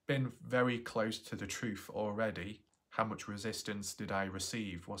I've been very close to the truth already, how much resistance did I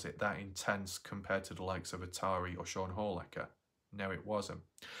receive? Was it that intense compared to the likes of Atari or Sean Horlacher? No, it wasn't.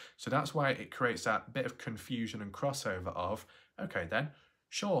 So that's why it creates that bit of confusion and crossover of, okay then,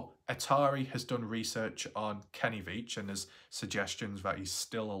 sure, Atari has done research on Kenny Veach and there's suggestions that he's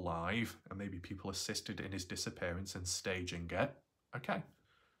still alive and maybe people assisted in his disappearance and staging it. Okay.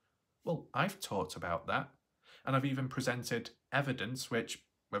 Well, I've talked about that. And I've even presented evidence which,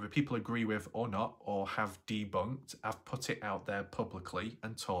 whether people agree with or not, or have debunked, I've put it out there publicly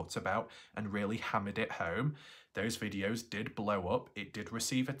and talked about and really hammered it home. Those videos did blow up, it did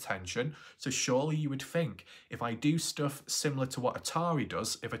receive attention, so surely you would think, if I do stuff similar to what Atari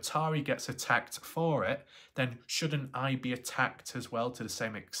does, if Atari gets attacked for it, then shouldn't I be attacked as well to the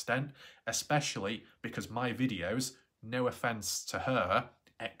same extent? Especially because my videos, no offence to her,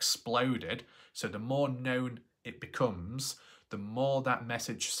 exploded, so the more known it becomes, the more that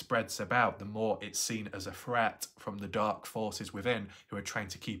message spreads about, the more it's seen as a threat from the dark forces within who are trying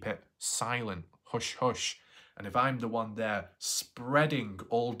to keep it silent, hush hush. And if I'm the one there spreading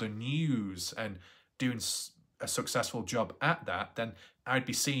all the news and doing a successful job at that, then I'd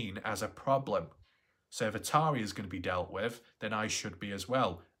be seen as a problem. So if Atari is going to be dealt with, then I should be as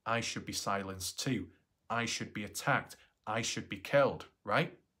well. I should be silenced too. I should be attacked. I should be killed,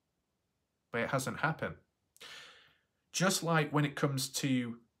 right? But it hasn't happened. Just like when it comes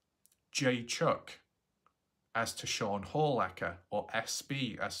to J. Chuck as to Sean Horlacher, or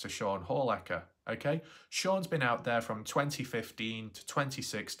SB as to Sean Horlacher, okay? Sean's been out there from 2015 to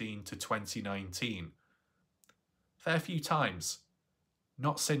 2016 to 2019. Fair few times.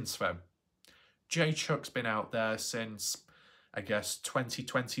 Not since then. J. Chuck's been out there since, I guess,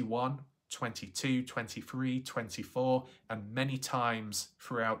 2021, 22, 23, 24, and many times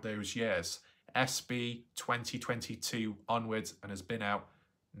throughout those years. SB 2022 onwards and has been out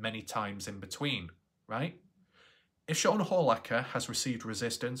many times in between, right? If Sean Horlacher has received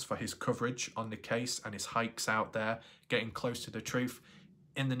resistance for his coverage on the case and his hikes out there, getting close to the truth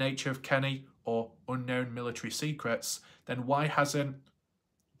in the nature of Kenny or unknown military secrets, then why hasn't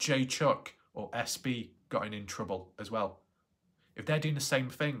J. Chuck or SB gotten in trouble as well? If they're doing the same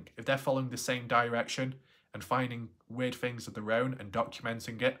thing, if they're following the same direction and finding weird things of their own and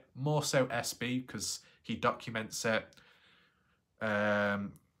documenting it, more so SB because he documents it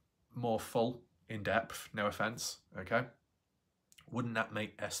more full, in depth, no offense, okay? Wouldn't that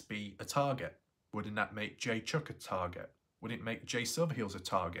make SB a target? Wouldn't that make J. Chuck a target? Wouldn't it make Jay Silverheels a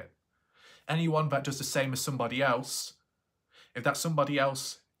target? Anyone that does the same as somebody else, if that somebody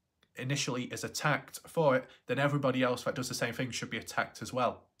else initially is attacked for it, then everybody else that does the same thing should be attacked as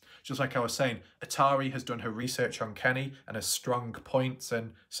well. Just like I was saying, Atari has done her research on Kenny and has strong points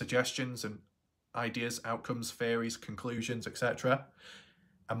and suggestions and ideas, outcomes, theories, conclusions, etc.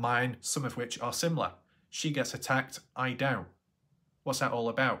 And mine, some of which are similar. She gets attacked, I don't. What's that all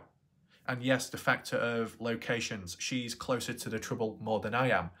about? And yes, the factor of locations, she's closer to the trouble more than I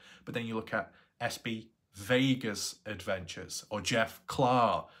am. But then you look at SB Vega's adventures, or Jeff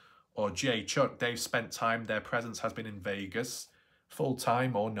Clark, or J. Chuck. They've spent time, their presence has been in Vegas, full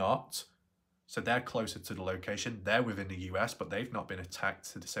time or not. So they're closer to the location. They're within the US, but they've not been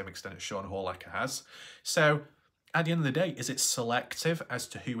attacked to the same extent as Sean Horlacher has. So at the end of the day, is it selective as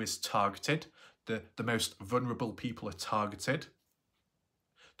to who is targeted? The most vulnerable people are targeted.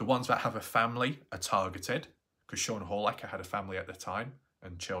 The ones that have a family are targeted, because Sean Horlacher had a family at the time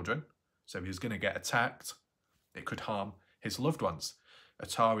and children. So if he was going to get attacked, it could harm his loved ones.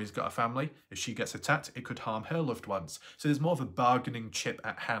 Atari's got a family. If she gets attacked, it could harm her loved ones. So there's more of a bargaining chip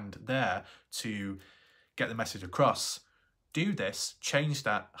at hand there to get the message across. Do this, change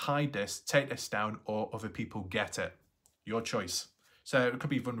that, hide this, take this down, or other people get it. Your choice. So it could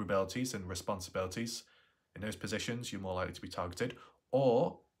be vulnerabilities and responsibilities. In those positions, you're more likely to be targeted.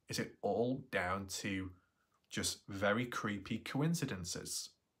 Or is it all down to just very creepy coincidences?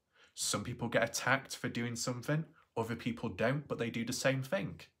 Some people get attacked for doing something, other people don't, but they do the same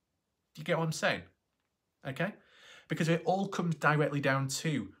thing. Do you get what I'm saying? Okay? Because it all comes directly down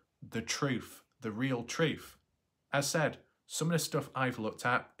to the truth, the real truth. As said, some of the stuff I've looked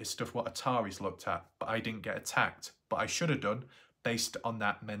at is stuff what Atari's looked at, but I didn't get attacked. But I should have done based on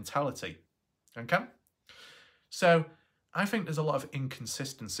that mentality. Okay? So I think there's a lot of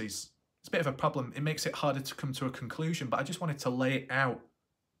inconsistencies. It's a bit of a problem. It makes it harder to come to a conclusion, but I just wanted to lay it out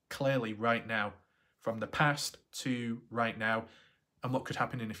clearly right now, from the past to right now, and what could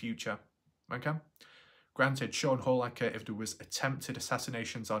happen in the future. Okay? Granted, Sean Horlacher, if there was attempted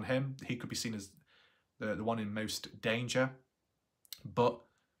assassinations on him, he could be seen as the one in most danger, but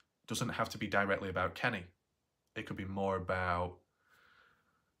it doesn't have to be directly about Kenny. It could be more about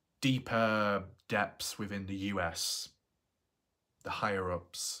deeper depths within the US, the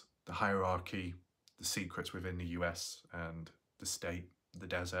higher-ups, the hierarchy, the secrets within the US and the state, the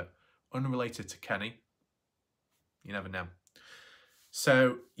desert, unrelated to Kenny. You never know.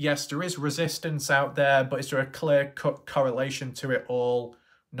 So yes, there is resistance out there, but is there a clear-cut correlation to it all?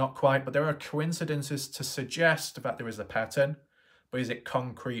 Not quite, but there are coincidences to suggest that there is a pattern. But is it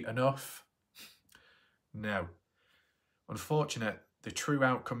concrete enough? No. Unfortunate, the true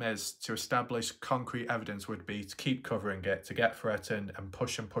outcome is to establish concrete evidence would be to keep covering it, to get threatened and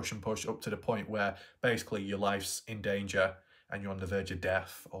push and push and push up to the point where basically your life's in danger and you're on the verge of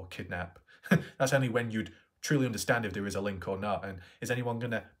death or kidnap. That's only when you'd truly understand if there is a link or not. And is anyone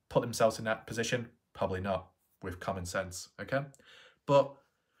going to put themselves in that position? Probably not, with common sense, okay? But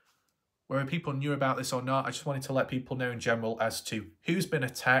whether people knew about this or not, I just wanted to let people know in general as to who's been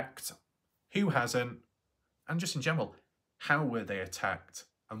attacked, who hasn't, and just in general, how were they attacked,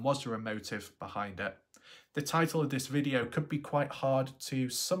 and was there a motive behind it? The title of this video could be quite hard to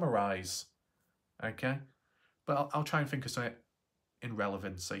summarise, okay? But I'll try and think of something in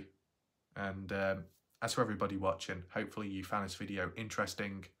relevancy. And as for everybody watching, hopefully you found this video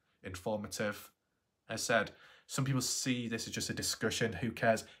interesting, informative. As said, some people see this as just a discussion. Who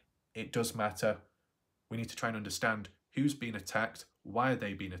cares? It does matter. We need to try and understand who's been attacked, why are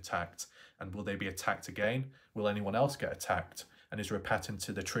they being attacked, and will they be attacked again? Will anyone else get attacked? And is there a pattern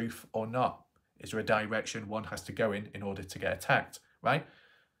to the truth or not? Is there a direction one has to go in order to get attacked, right?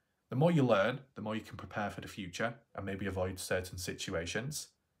 The more you learn, the more you can prepare for the future and maybe avoid certain situations,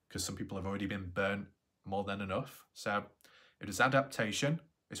 because some people have already been burnt more than enough. So if there's adaptation,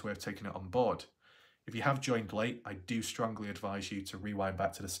 it's worth taking it on board. If you have joined late, I do strongly advise you to rewind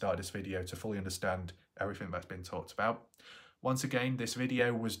back to the start of this video to fully understand everything that's been talked about. Once again, this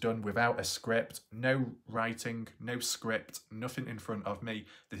video was done without a script, no writing, no script, nothing in front of me.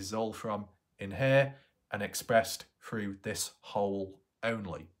 This is all from in here and expressed through this hole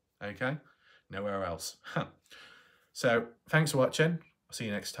only, okay? Nowhere else. So thanks for watching. I'll see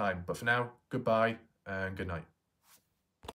you next time. But for now, goodbye and good night.